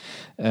wisdom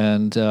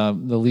and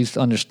the least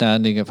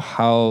understanding of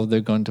how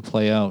they're going to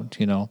play out,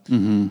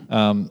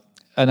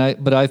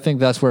 but I think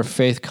that's where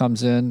faith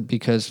comes in,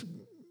 because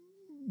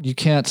you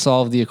can't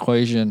solve the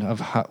equation of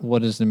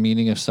what is the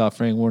meaning of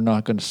suffering. We're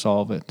not going to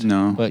solve it.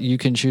 No. But you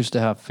can choose to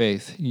have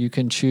faith. You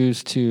can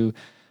choose to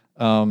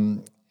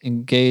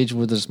engage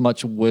with as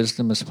much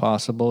wisdom as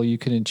possible. You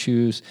can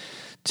choose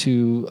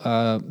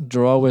to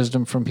draw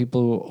wisdom from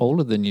people who are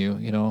older than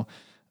you.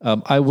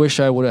 I wish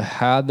I would have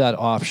had that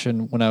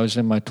option when I was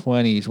in my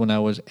 20s, when I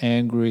was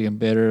angry and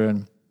bitter,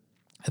 and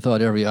I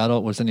thought every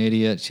adult was an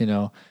idiot.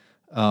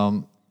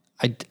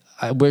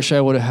 I wish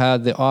I would have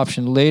had the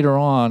option later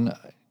on.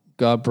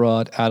 God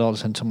brought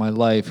adults into my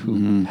life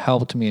who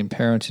helped me and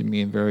parented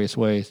me in various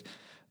ways.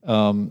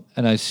 And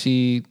I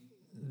see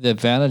the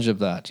advantage of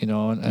that,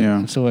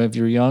 and so if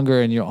you're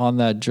younger and you're on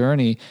that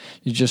journey,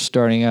 you're just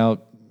starting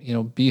out,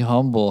 be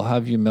humble,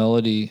 have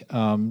humility.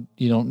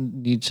 You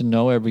don't need to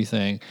know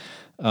everything.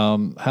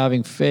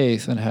 Having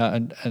faith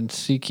and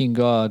seeking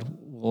God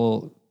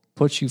will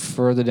put you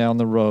further down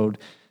the road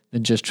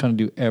than just trying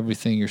to do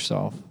everything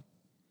yourself.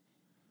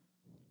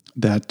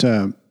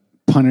 That,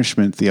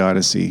 punishment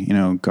theodicy,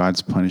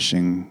 God's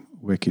punishing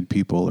wicked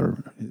people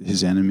or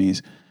his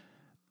enemies.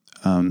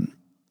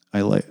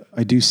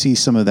 I do see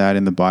some of that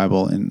in the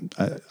Bible, and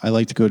I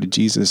like to go to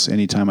Jesus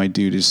anytime I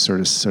do, to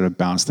sort of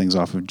bounce things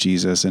off of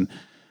Jesus. And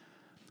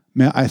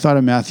I thought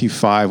of Matthew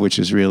 5, which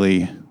is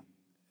really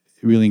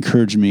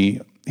encouraged me.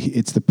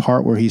 It's the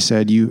part where he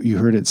said, you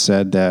heard it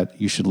said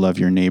that you should love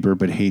your neighbor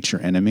but hate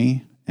your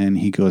enemy. And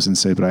he goes and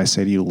said, but I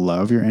say to you,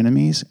 love your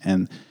enemies.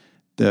 And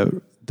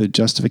the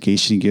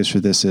justification he gives for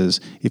this is,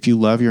 if you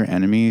love your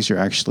enemies, you're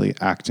actually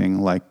acting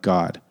like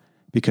God,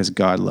 because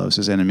God loves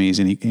his enemies.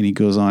 And he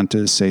goes on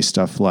to say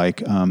stuff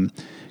like,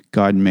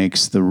 God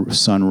makes the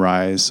sun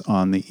rise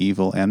on the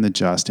evil and the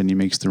just, and he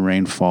makes the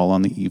rain fall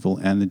on the evil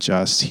and the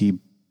just. He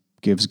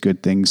gives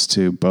good things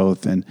to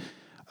both. And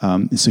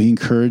so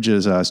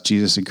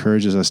Jesus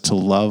encourages us to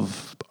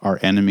love our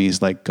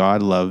enemies like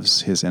God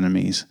loves his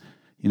enemies.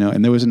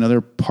 And there was another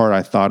part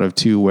I thought of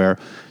too, where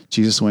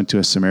Jesus went to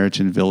a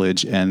Samaritan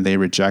village and they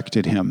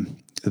rejected him,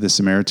 the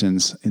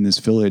Samaritans in this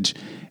village.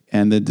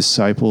 And the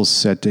disciples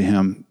said to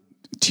him,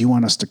 do you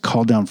want us to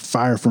call down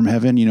fire from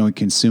heaven, and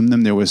consume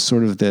them? There was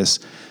sort of this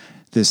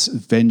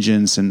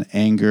vengeance and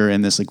anger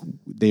and this, like,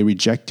 they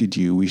rejected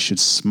you, we should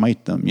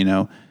smite them,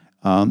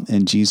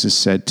 And Jesus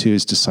said to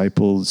his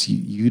disciples,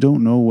 you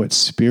don't know what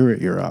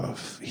spirit you're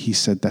of. He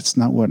said, that's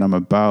not what I'm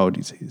about.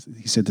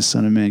 He said, the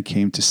Son of Man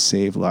came to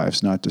save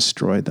lives, not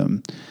destroy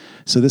them.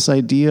 So this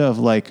idea of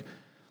like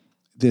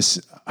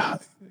this,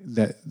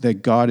 that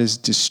God is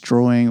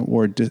destroying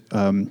or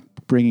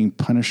bringing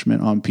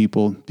punishment on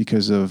people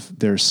because of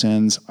their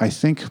sins, I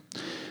think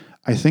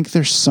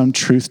there's some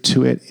truth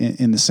to it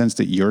in the sense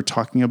that you're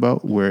talking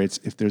about, where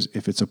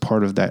if it's a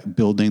part of that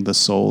building the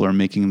soul or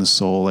making the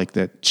soul, like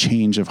that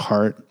change of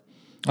heart.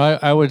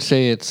 I would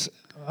say it's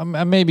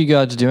maybe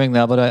God's doing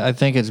that, but I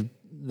think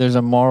there's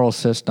a moral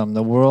system.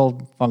 The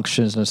world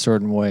functions in a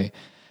certain way,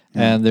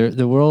 And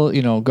the world,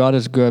 God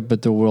is good,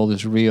 but the world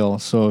is real.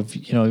 So if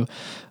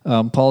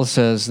Paul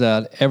says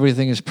that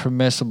everything is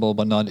permissible,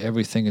 but not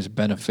everything is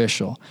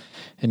beneficial.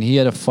 And he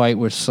had a fight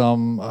with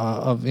some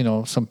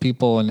some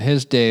people in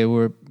his day who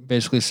were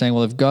basically saying,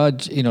 well, if God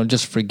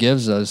just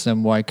forgives us,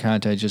 then why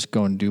can't I just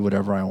go and do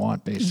whatever I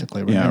want,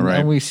 basically? Right? Yeah, right.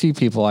 And we see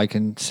people, I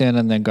can sin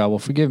and then God will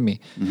forgive me.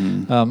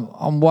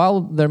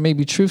 While there may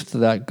be truth to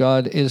that,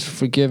 God is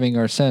forgiving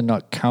our sin,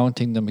 not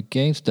counting them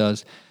against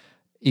us.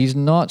 He's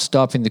not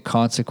stopping the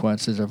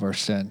consequences of our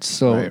sins.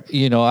 So,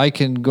 Right. I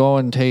can go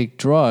and take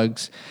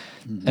drugs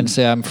and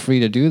say I'm free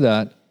to do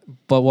that.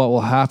 But what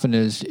will happen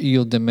is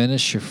you'll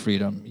diminish your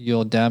freedom.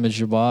 You'll damage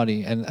your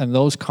body. And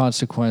those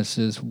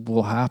consequences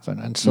will happen.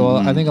 And so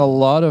I think a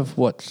lot of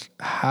what's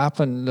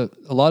happened,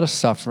 a lot of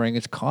suffering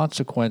is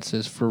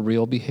consequences for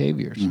real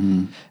behaviors.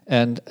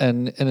 And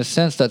in a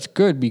sense, that's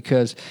good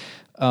because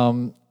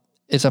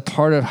it's a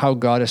part of how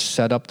God has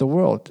set up the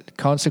world.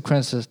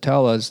 Consequences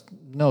tell us,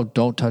 no,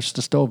 don't touch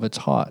the stove. It's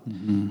hot.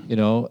 And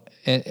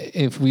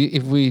if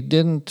we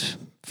didn't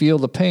feel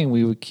the pain,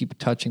 we would keep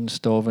touching the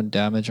stove and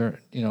damage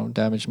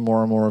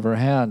more and more of our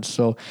hands.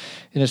 So,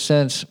 in a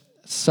sense,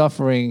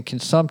 suffering can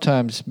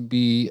sometimes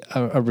be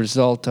a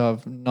result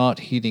of not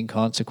heeding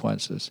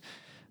consequences,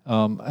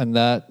 and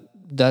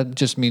that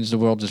just means the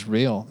world is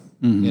real.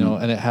 And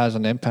it has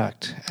an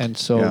impact. And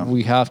so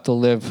we have to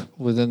live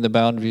within the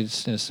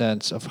boundaries, in a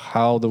sense, of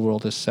how the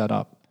world is set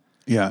up.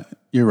 Yeah,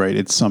 you're right.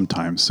 It's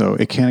sometimes. So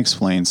it can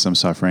explain some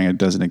suffering. It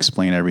doesn't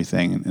explain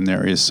everything. And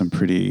there is some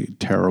pretty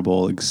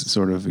terrible,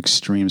 sort of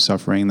extreme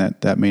suffering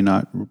that may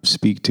not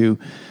speak to.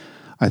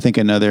 I think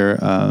another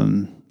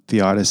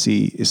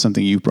theodicy is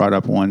something you brought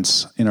up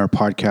once in our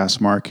podcast,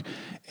 Mark.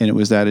 And it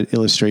was that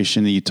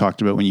illustration that you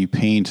talked about when you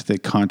paint the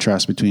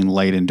contrast between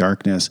light and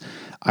darkness.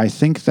 I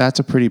think that's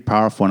a pretty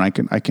powerful one. I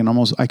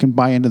can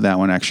buy into that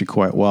one actually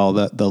quite well.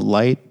 The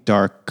light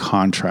dark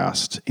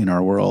contrast in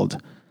our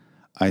world,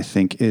 I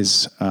think,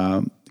 is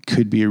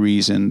could be a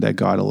reason that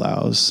God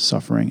allows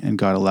suffering and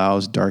God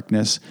allows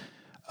darkness.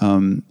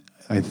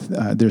 There's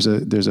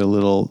a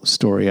little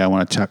story I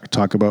want to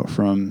talk about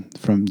from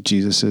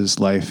Jesus's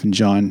life in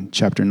John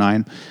chapter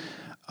 9,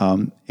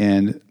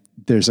 and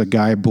there's a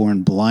guy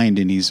born blind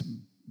and he's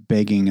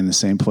begging in the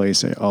same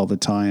place all the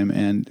time.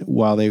 And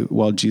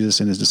while Jesus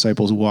and his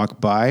disciples walk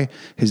by,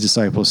 his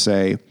disciples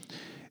say,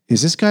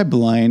 is this guy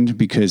blind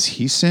because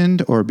he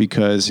sinned or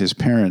because his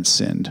parents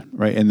sinned?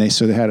 Right. And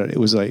it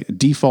was like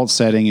default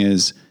setting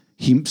is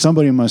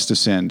somebody must have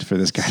sinned for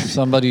this guy.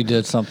 Somebody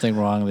did something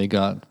wrong. They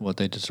got what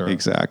they deserved.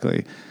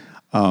 Exactly.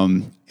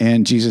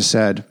 And Jesus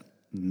said,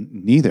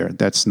 neither.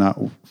 That's not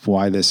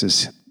why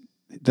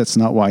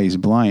he's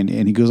blind.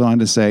 And he goes on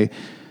to say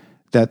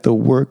that the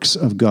works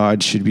of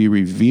God should be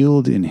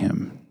revealed in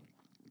him.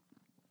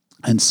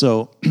 And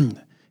so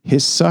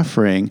his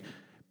suffering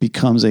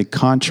becomes a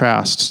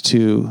contrast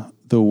to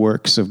the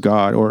works of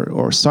God,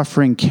 or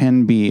suffering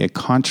can be a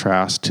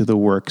contrast to the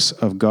works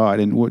of God.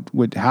 And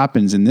what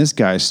happens in this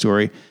guy's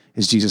story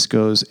is Jesus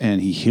goes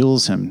and he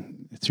heals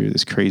him through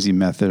this crazy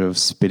method of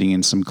spitting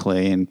in some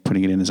clay and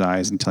putting it in his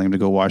eyes and telling him to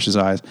go wash his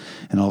eyes,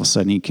 and all of a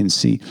sudden he can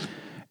see.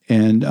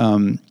 And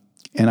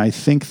I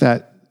think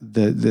that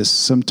this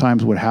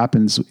sometimes what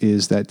happens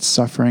is that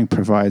suffering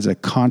provides a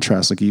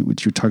contrast, like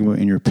what you're talking about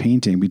in your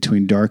painting,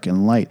 between dark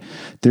and light.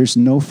 There's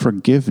no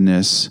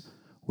forgiveness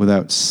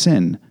without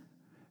sin.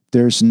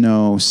 There's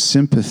no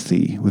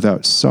sympathy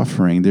without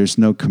suffering. There's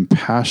no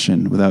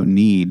compassion without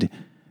need.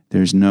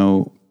 There's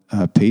no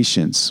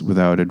patience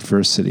without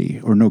adversity,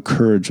 or no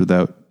courage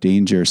without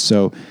danger.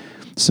 So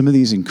some of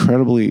these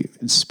incredibly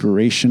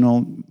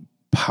inspirational,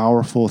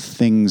 powerful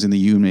things in the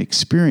human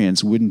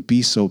experience wouldn't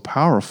be so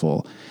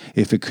powerful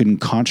if it couldn't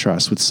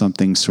contrast with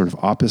something sort of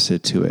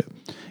opposite to it.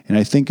 And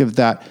I think of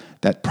that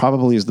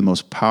probably is the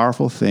most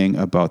powerful thing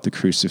about the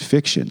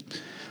crucifixion,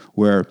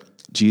 where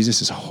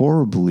Jesus is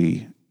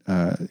horribly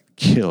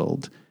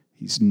killed.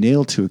 He's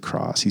nailed to a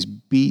cross. He's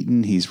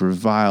beaten. He's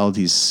reviled.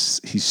 He's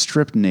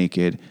stripped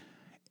naked.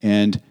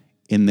 And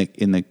in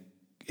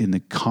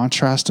the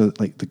contrast of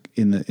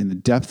in the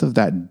depth of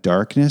that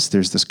darkness,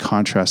 there's this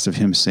contrast of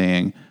him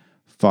saying,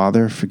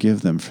 Father,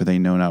 forgive them, for they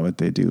know not what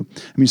they do.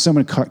 I mean,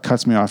 someone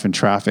cuts me off in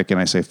traffic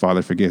and I say,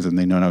 Father, forgive them,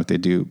 they know not what they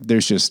do.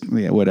 There's just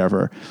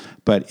whatever.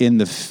 But in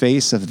the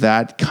face of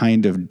that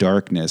kind of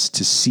darkness,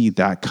 to see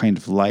that kind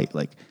of light,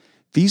 like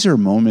these are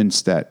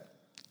moments that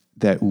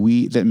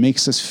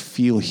makes us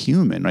feel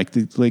human.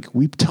 Like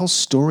we tell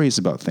stories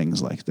about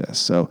things like this.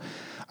 So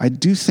I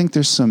do think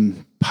there's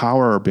some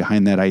power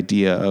behind that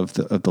idea of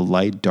the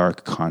light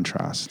dark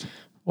contrast.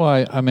 Well,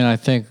 I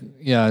think,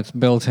 it's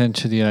built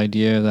into the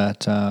idea that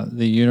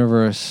the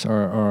universe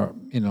or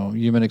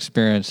human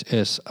experience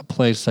is a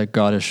place that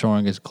God is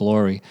showing his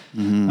glory.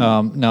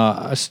 Mm-hmm.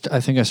 Now, I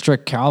think a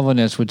strict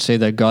Calvinist would say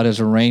that God has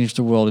arranged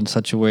the world in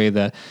such a way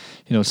that,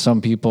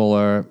 some people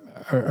are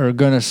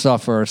going to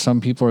suffer, some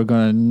people are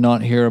going to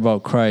not hear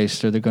about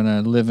Christ, or they're going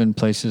to live in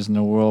places in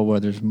the world where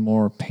there's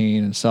more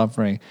pain and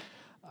suffering.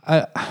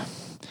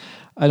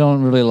 I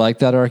don't really like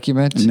that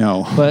argument.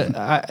 No. But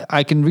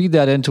I can read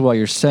that into what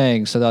you're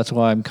saying, so that's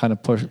why I'm kind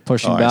of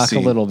pushing back a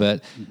little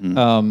bit.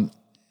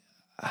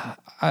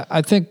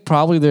 I think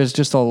probably there's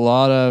just a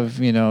lot of,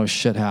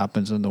 shit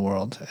happens in the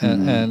world.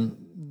 And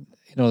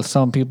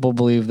some people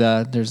believe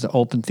that there's the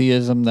open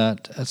theism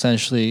that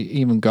essentially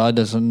even God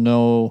doesn't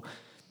know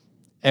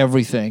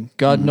everything.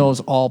 God knows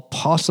all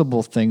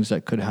possible things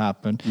that could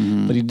happen,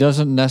 but he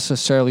doesn't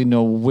necessarily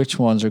know which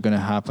ones are going to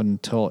happen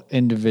until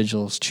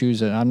individuals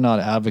choose it. I'm not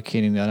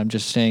advocating that. I'm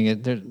just saying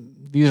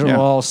it. These are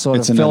all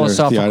sort of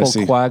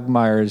philosophical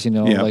quagmires,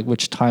 like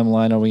which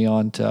timeline are we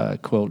on, to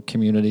quote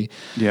Community.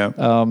 Yeah.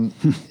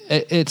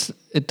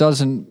 It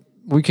doesn't,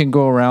 we can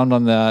go around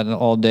on that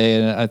all day,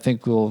 and I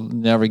think we'll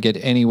never get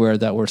anywhere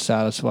that we're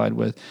satisfied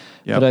with.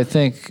 Yep. But I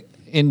think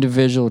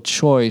individual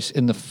choice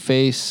in the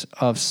face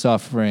of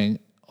suffering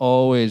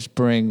always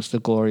brings the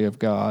glory of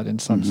God in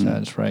some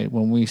sense, right?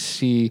 When we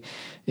see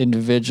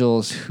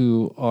individuals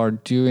who are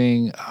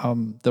doing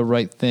the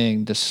right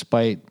thing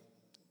despite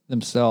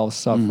themselves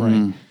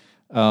suffering,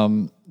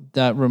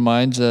 that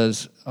reminds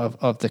us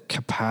of the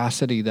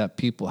capacity that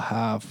people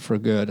have for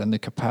good and the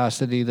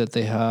capacity that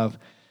they have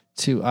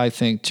to, I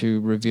think, to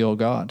reveal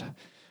God.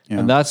 Yeah.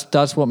 And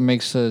that's what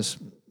makes us,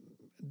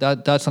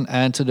 that's an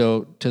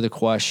antidote to the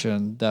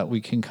question that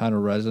we can kind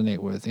of resonate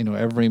with.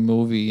 Every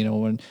movie,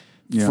 when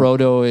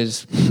Frodo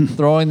is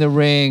throwing the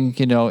ring,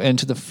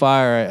 into the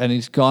fire, and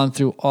he's gone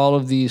through all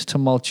of these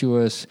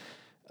tumultuous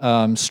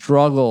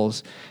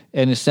struggles,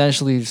 and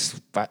essentially he's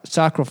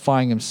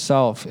sacrificing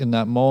himself in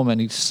that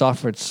moment. He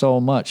suffered so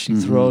much. He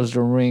throws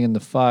the ring in the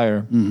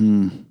fire.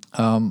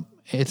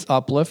 It's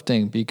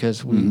uplifting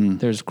because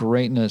there's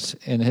greatness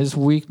in his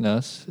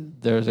weakness.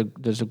 There's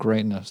a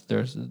greatness.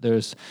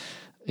 There's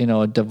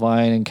a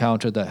divine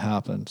encounter that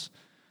happens.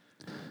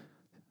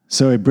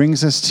 So it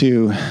brings us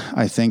to,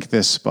 I think,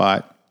 this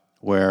spot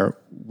where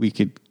we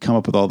could come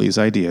up with all these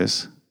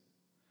ideas,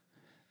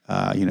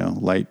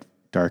 light,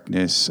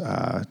 darkness,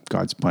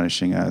 God's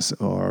punishing us,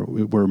 or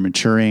we're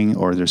maturing,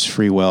 or there's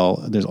free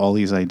will. There's all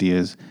these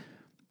ideas.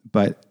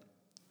 But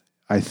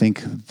I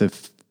think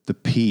the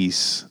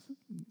peace,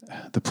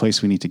 the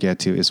place we need to get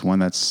to is one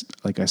that's,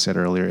 like I said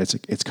earlier,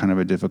 it's kind of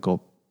a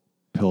difficult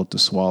pill to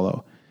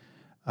swallow.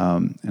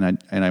 And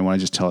I want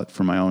to just tell it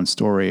from my own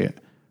story.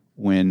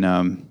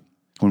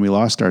 When we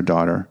lost our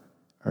daughter,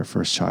 our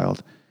first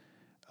child,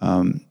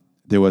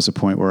 there was a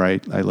point where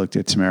I looked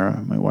at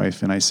Tamara, my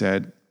wife, and I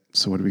said,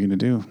 "So what are we going to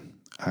do?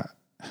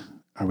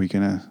 Are we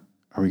going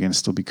to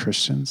still be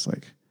Christians?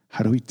 Like,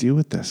 how do we deal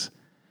with this?"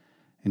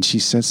 And she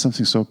said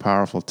something so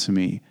powerful to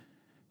me.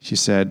 She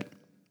said,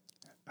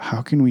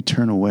 "How can we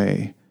turn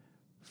away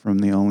from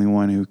the only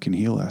one who can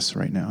heal us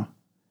right now?"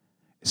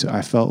 So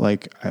I felt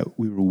like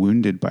we were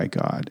wounded by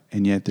God,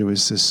 and yet there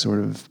was this sort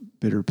of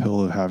bitter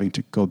pill of having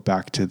to go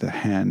back to the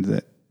hand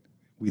that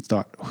we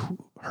thought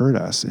hurt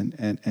us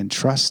and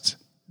trust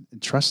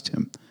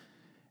him.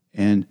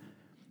 And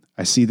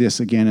I see this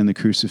again in the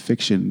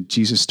crucifixion.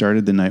 Jesus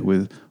started the night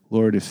with,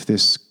 "Lord, if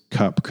this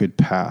cup could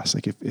pass,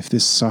 like if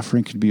this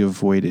suffering could be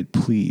avoided,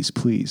 please,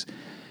 please."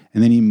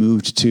 And then he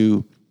moved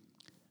to,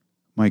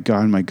 my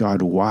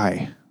God,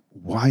 why?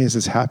 Why is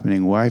this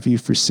happening? Why have you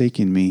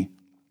forsaken me?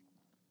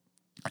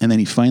 And then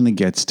he finally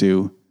gets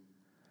to,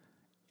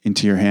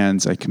 "Into your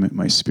hands I commit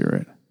my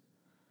spirit."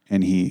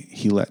 And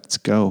he lets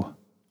go.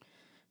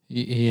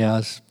 He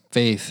has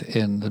faith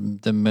in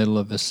the middle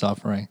of his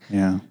suffering.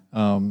 Yeah.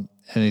 And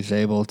he's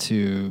able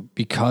to,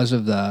 because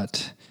of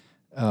that,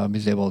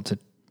 he's able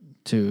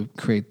to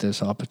create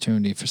this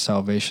opportunity for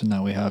salvation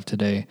that we have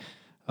today.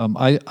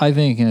 I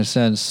think, in a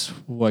sense,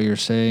 what you're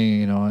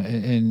saying,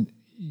 and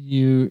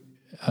you,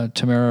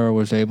 Tamara,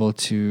 was able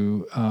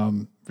to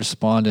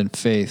respond in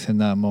faith in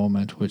that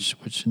moment, which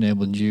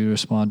enabled you to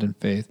respond in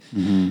faith.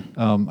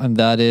 And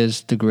that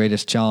is the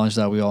greatest challenge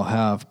that we all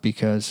have,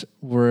 because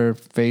we're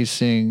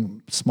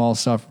facing small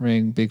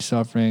suffering, big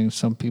suffering.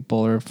 Some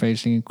people are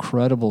facing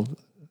incredible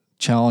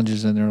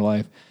challenges in their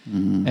life.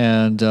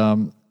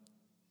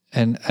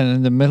 And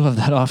in the middle of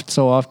that,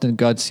 so often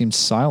God seems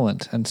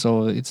silent, and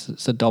so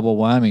it's a double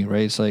whammy,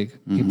 right? It's like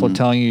people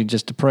telling you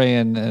just to pray,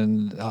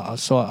 and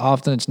so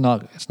often it's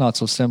not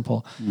so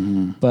simple.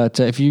 But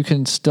if you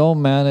can still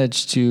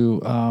manage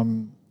to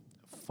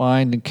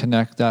find and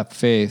connect that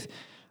faith,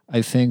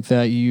 I think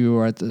that you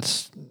are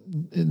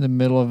in the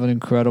middle of an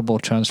incredible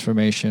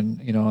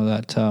transformation.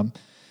 That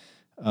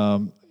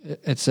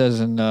it says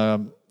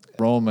in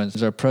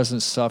Romans, our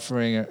present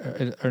suffering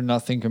are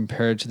nothing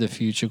compared to the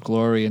future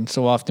glory. And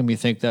so often we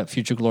think that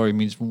future glory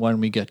means when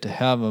we get to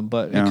heaven,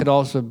 but it could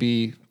also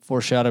be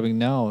foreshadowing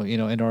now,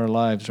 in our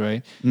lives,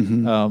 right?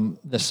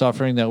 The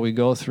suffering that we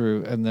go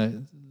through and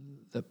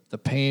the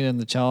pain and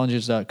the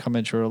challenges that come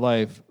into our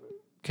life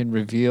can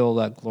reveal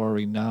that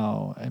glory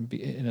now and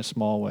be in a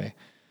small way.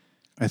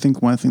 I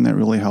think one thing that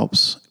really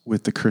helps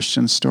with the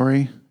Christian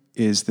story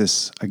is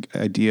this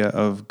idea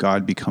of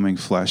God becoming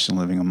flesh and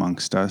living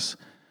amongst us.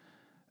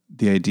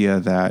 The idea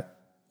that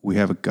we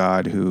have a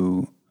God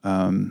who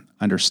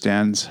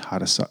understands how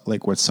to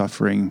what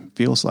suffering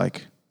feels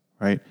like,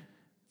 right?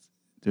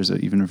 there's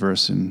even a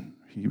verse in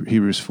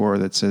Hebrews 4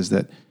 that says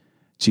that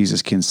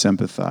Jesus can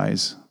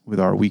sympathize with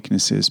our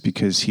weaknesses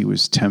because he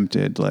was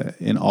tempted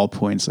in all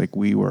points like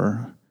we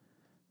were.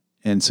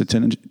 And so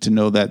to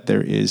know that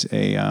there is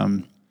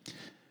an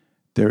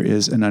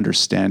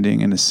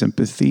understanding and a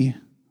sympathy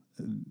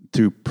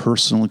through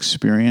personal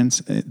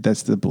experience,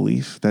 that's the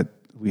belief that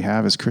we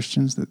have as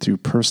Christians, that through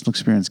personal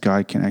experience,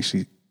 God can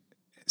actually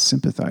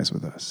sympathize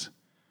with us.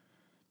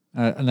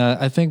 And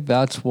I think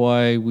that's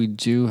why we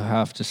do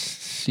have to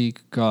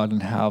seek God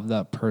and have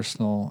that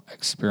personal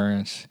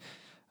experience.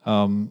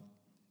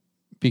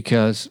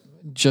 Because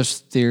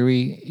just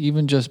theory,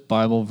 even just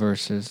Bible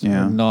verses,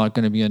 are not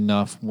going to be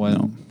enough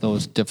when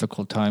those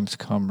difficult times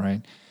come,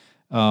 right?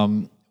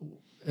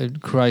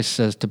 Christ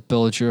says to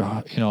build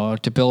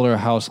our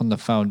house on the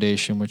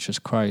foundation, which is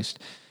Christ.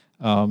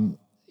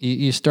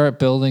 You start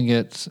building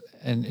it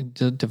and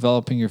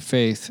developing your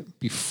faith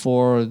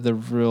before the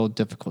real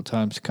difficult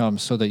times come,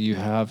 so that you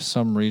have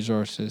some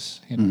resources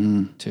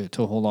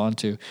to hold on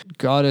to.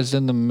 God is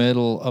in the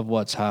middle of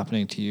what's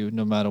happening to you,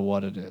 no matter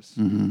what it is,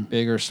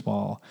 big or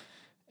small.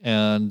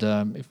 And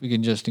if we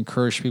can just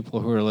encourage people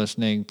who are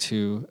listening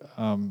to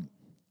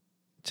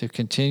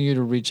continue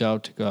to reach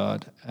out to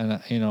God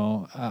and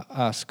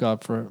ask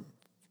God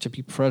to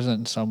be present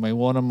in some way.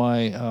 One of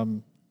my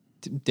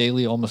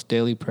almost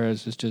daily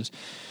prayers is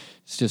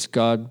just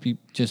God, be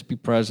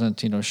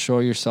present. Show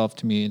yourself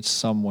to me in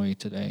some way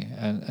today.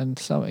 And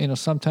some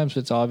sometimes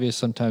it's obvious,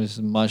 sometimes it's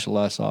much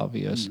less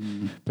obvious.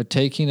 But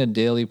taking a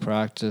daily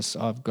practice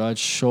of God,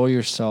 show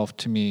yourself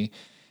to me.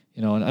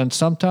 And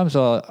sometimes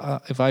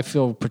if I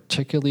feel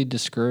particularly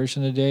discouraged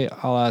in a day,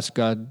 I'll ask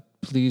God,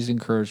 please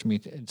encourage me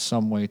in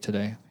some way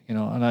today.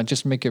 And I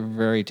just make it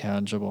very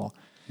tangible.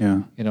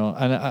 Yeah.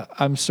 And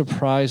I'm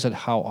surprised at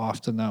how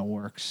often that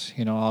works.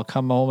 I'll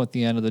come home at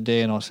the end of the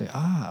day and I'll say,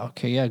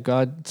 okay, yeah,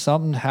 God,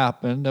 something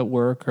happened at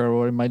work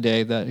or in my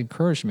day that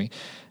encouraged me.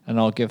 And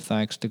I'll give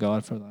thanks to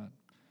God for that.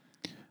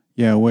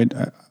 Yeah.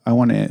 I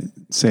want to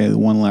say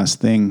one last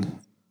thing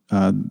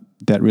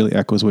that really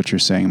echoes what you're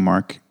saying,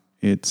 Mark.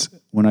 It's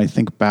when I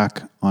think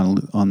back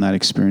on that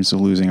experience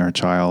of losing our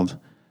child,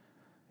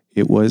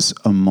 it was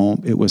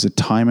a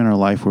time in our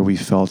life where we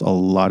felt a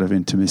lot of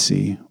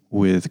intimacy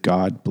with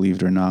God, believe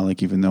it or not.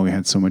 Like, even though we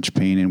had so much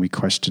pain and we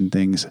questioned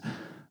things,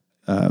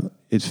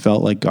 it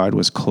felt like God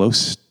was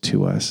close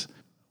to us.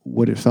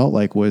 What it felt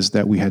like was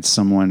that we had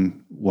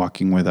someone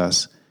walking with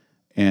us.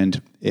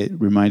 And it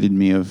reminded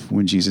me of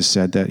when Jesus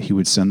said that he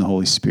would send the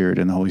Holy Spirit,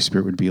 and the Holy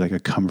Spirit would be like a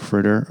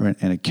comforter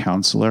and a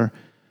counselor.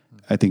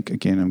 I think,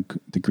 again,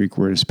 the Greek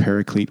word is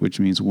paraclete, which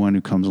means one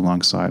who comes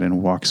alongside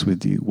and walks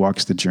with you,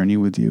 walks the journey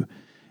with you.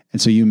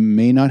 And so you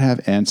may not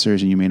have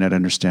answers and you may not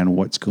understand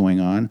what's going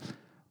on,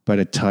 but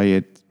I tell you,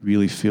 it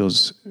really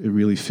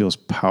feels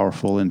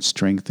powerful and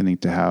strengthening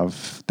to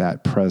have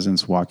that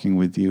presence walking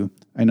with you.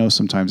 I know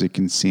sometimes it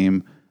can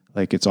seem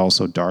like it's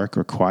also dark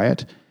or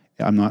quiet.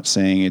 I'm not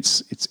saying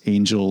it's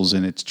angels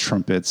and it's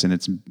trumpets and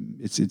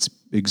it's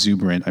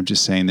exuberant. I'm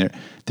just saying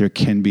there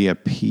can be a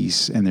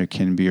peace and there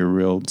can be a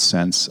real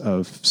sense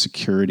of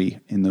security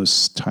in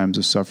those times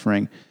of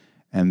suffering.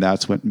 And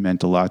that's what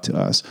meant a lot to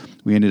us.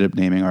 We ended up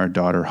naming our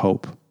daughter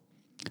Hope.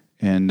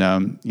 And,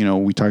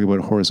 we talk about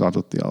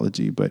horizontal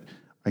theology, but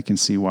I can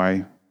see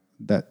why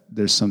that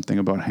there's something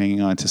about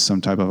hanging on to some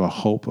type of a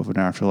hope of an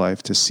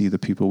afterlife, to see the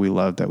people we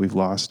love that we've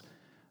lost.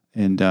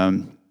 And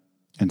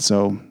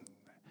so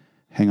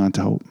hang on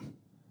to hope.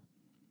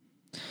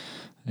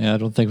 Yeah, I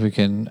don't think we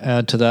can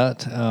add to that.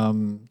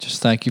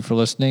 Just thank you for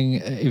listening.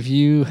 If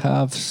you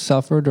have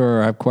suffered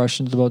or have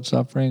questions about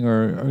suffering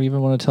or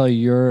even want to tell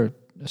your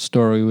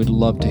story, we'd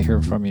love to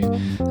hear from you.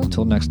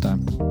 Until next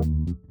time.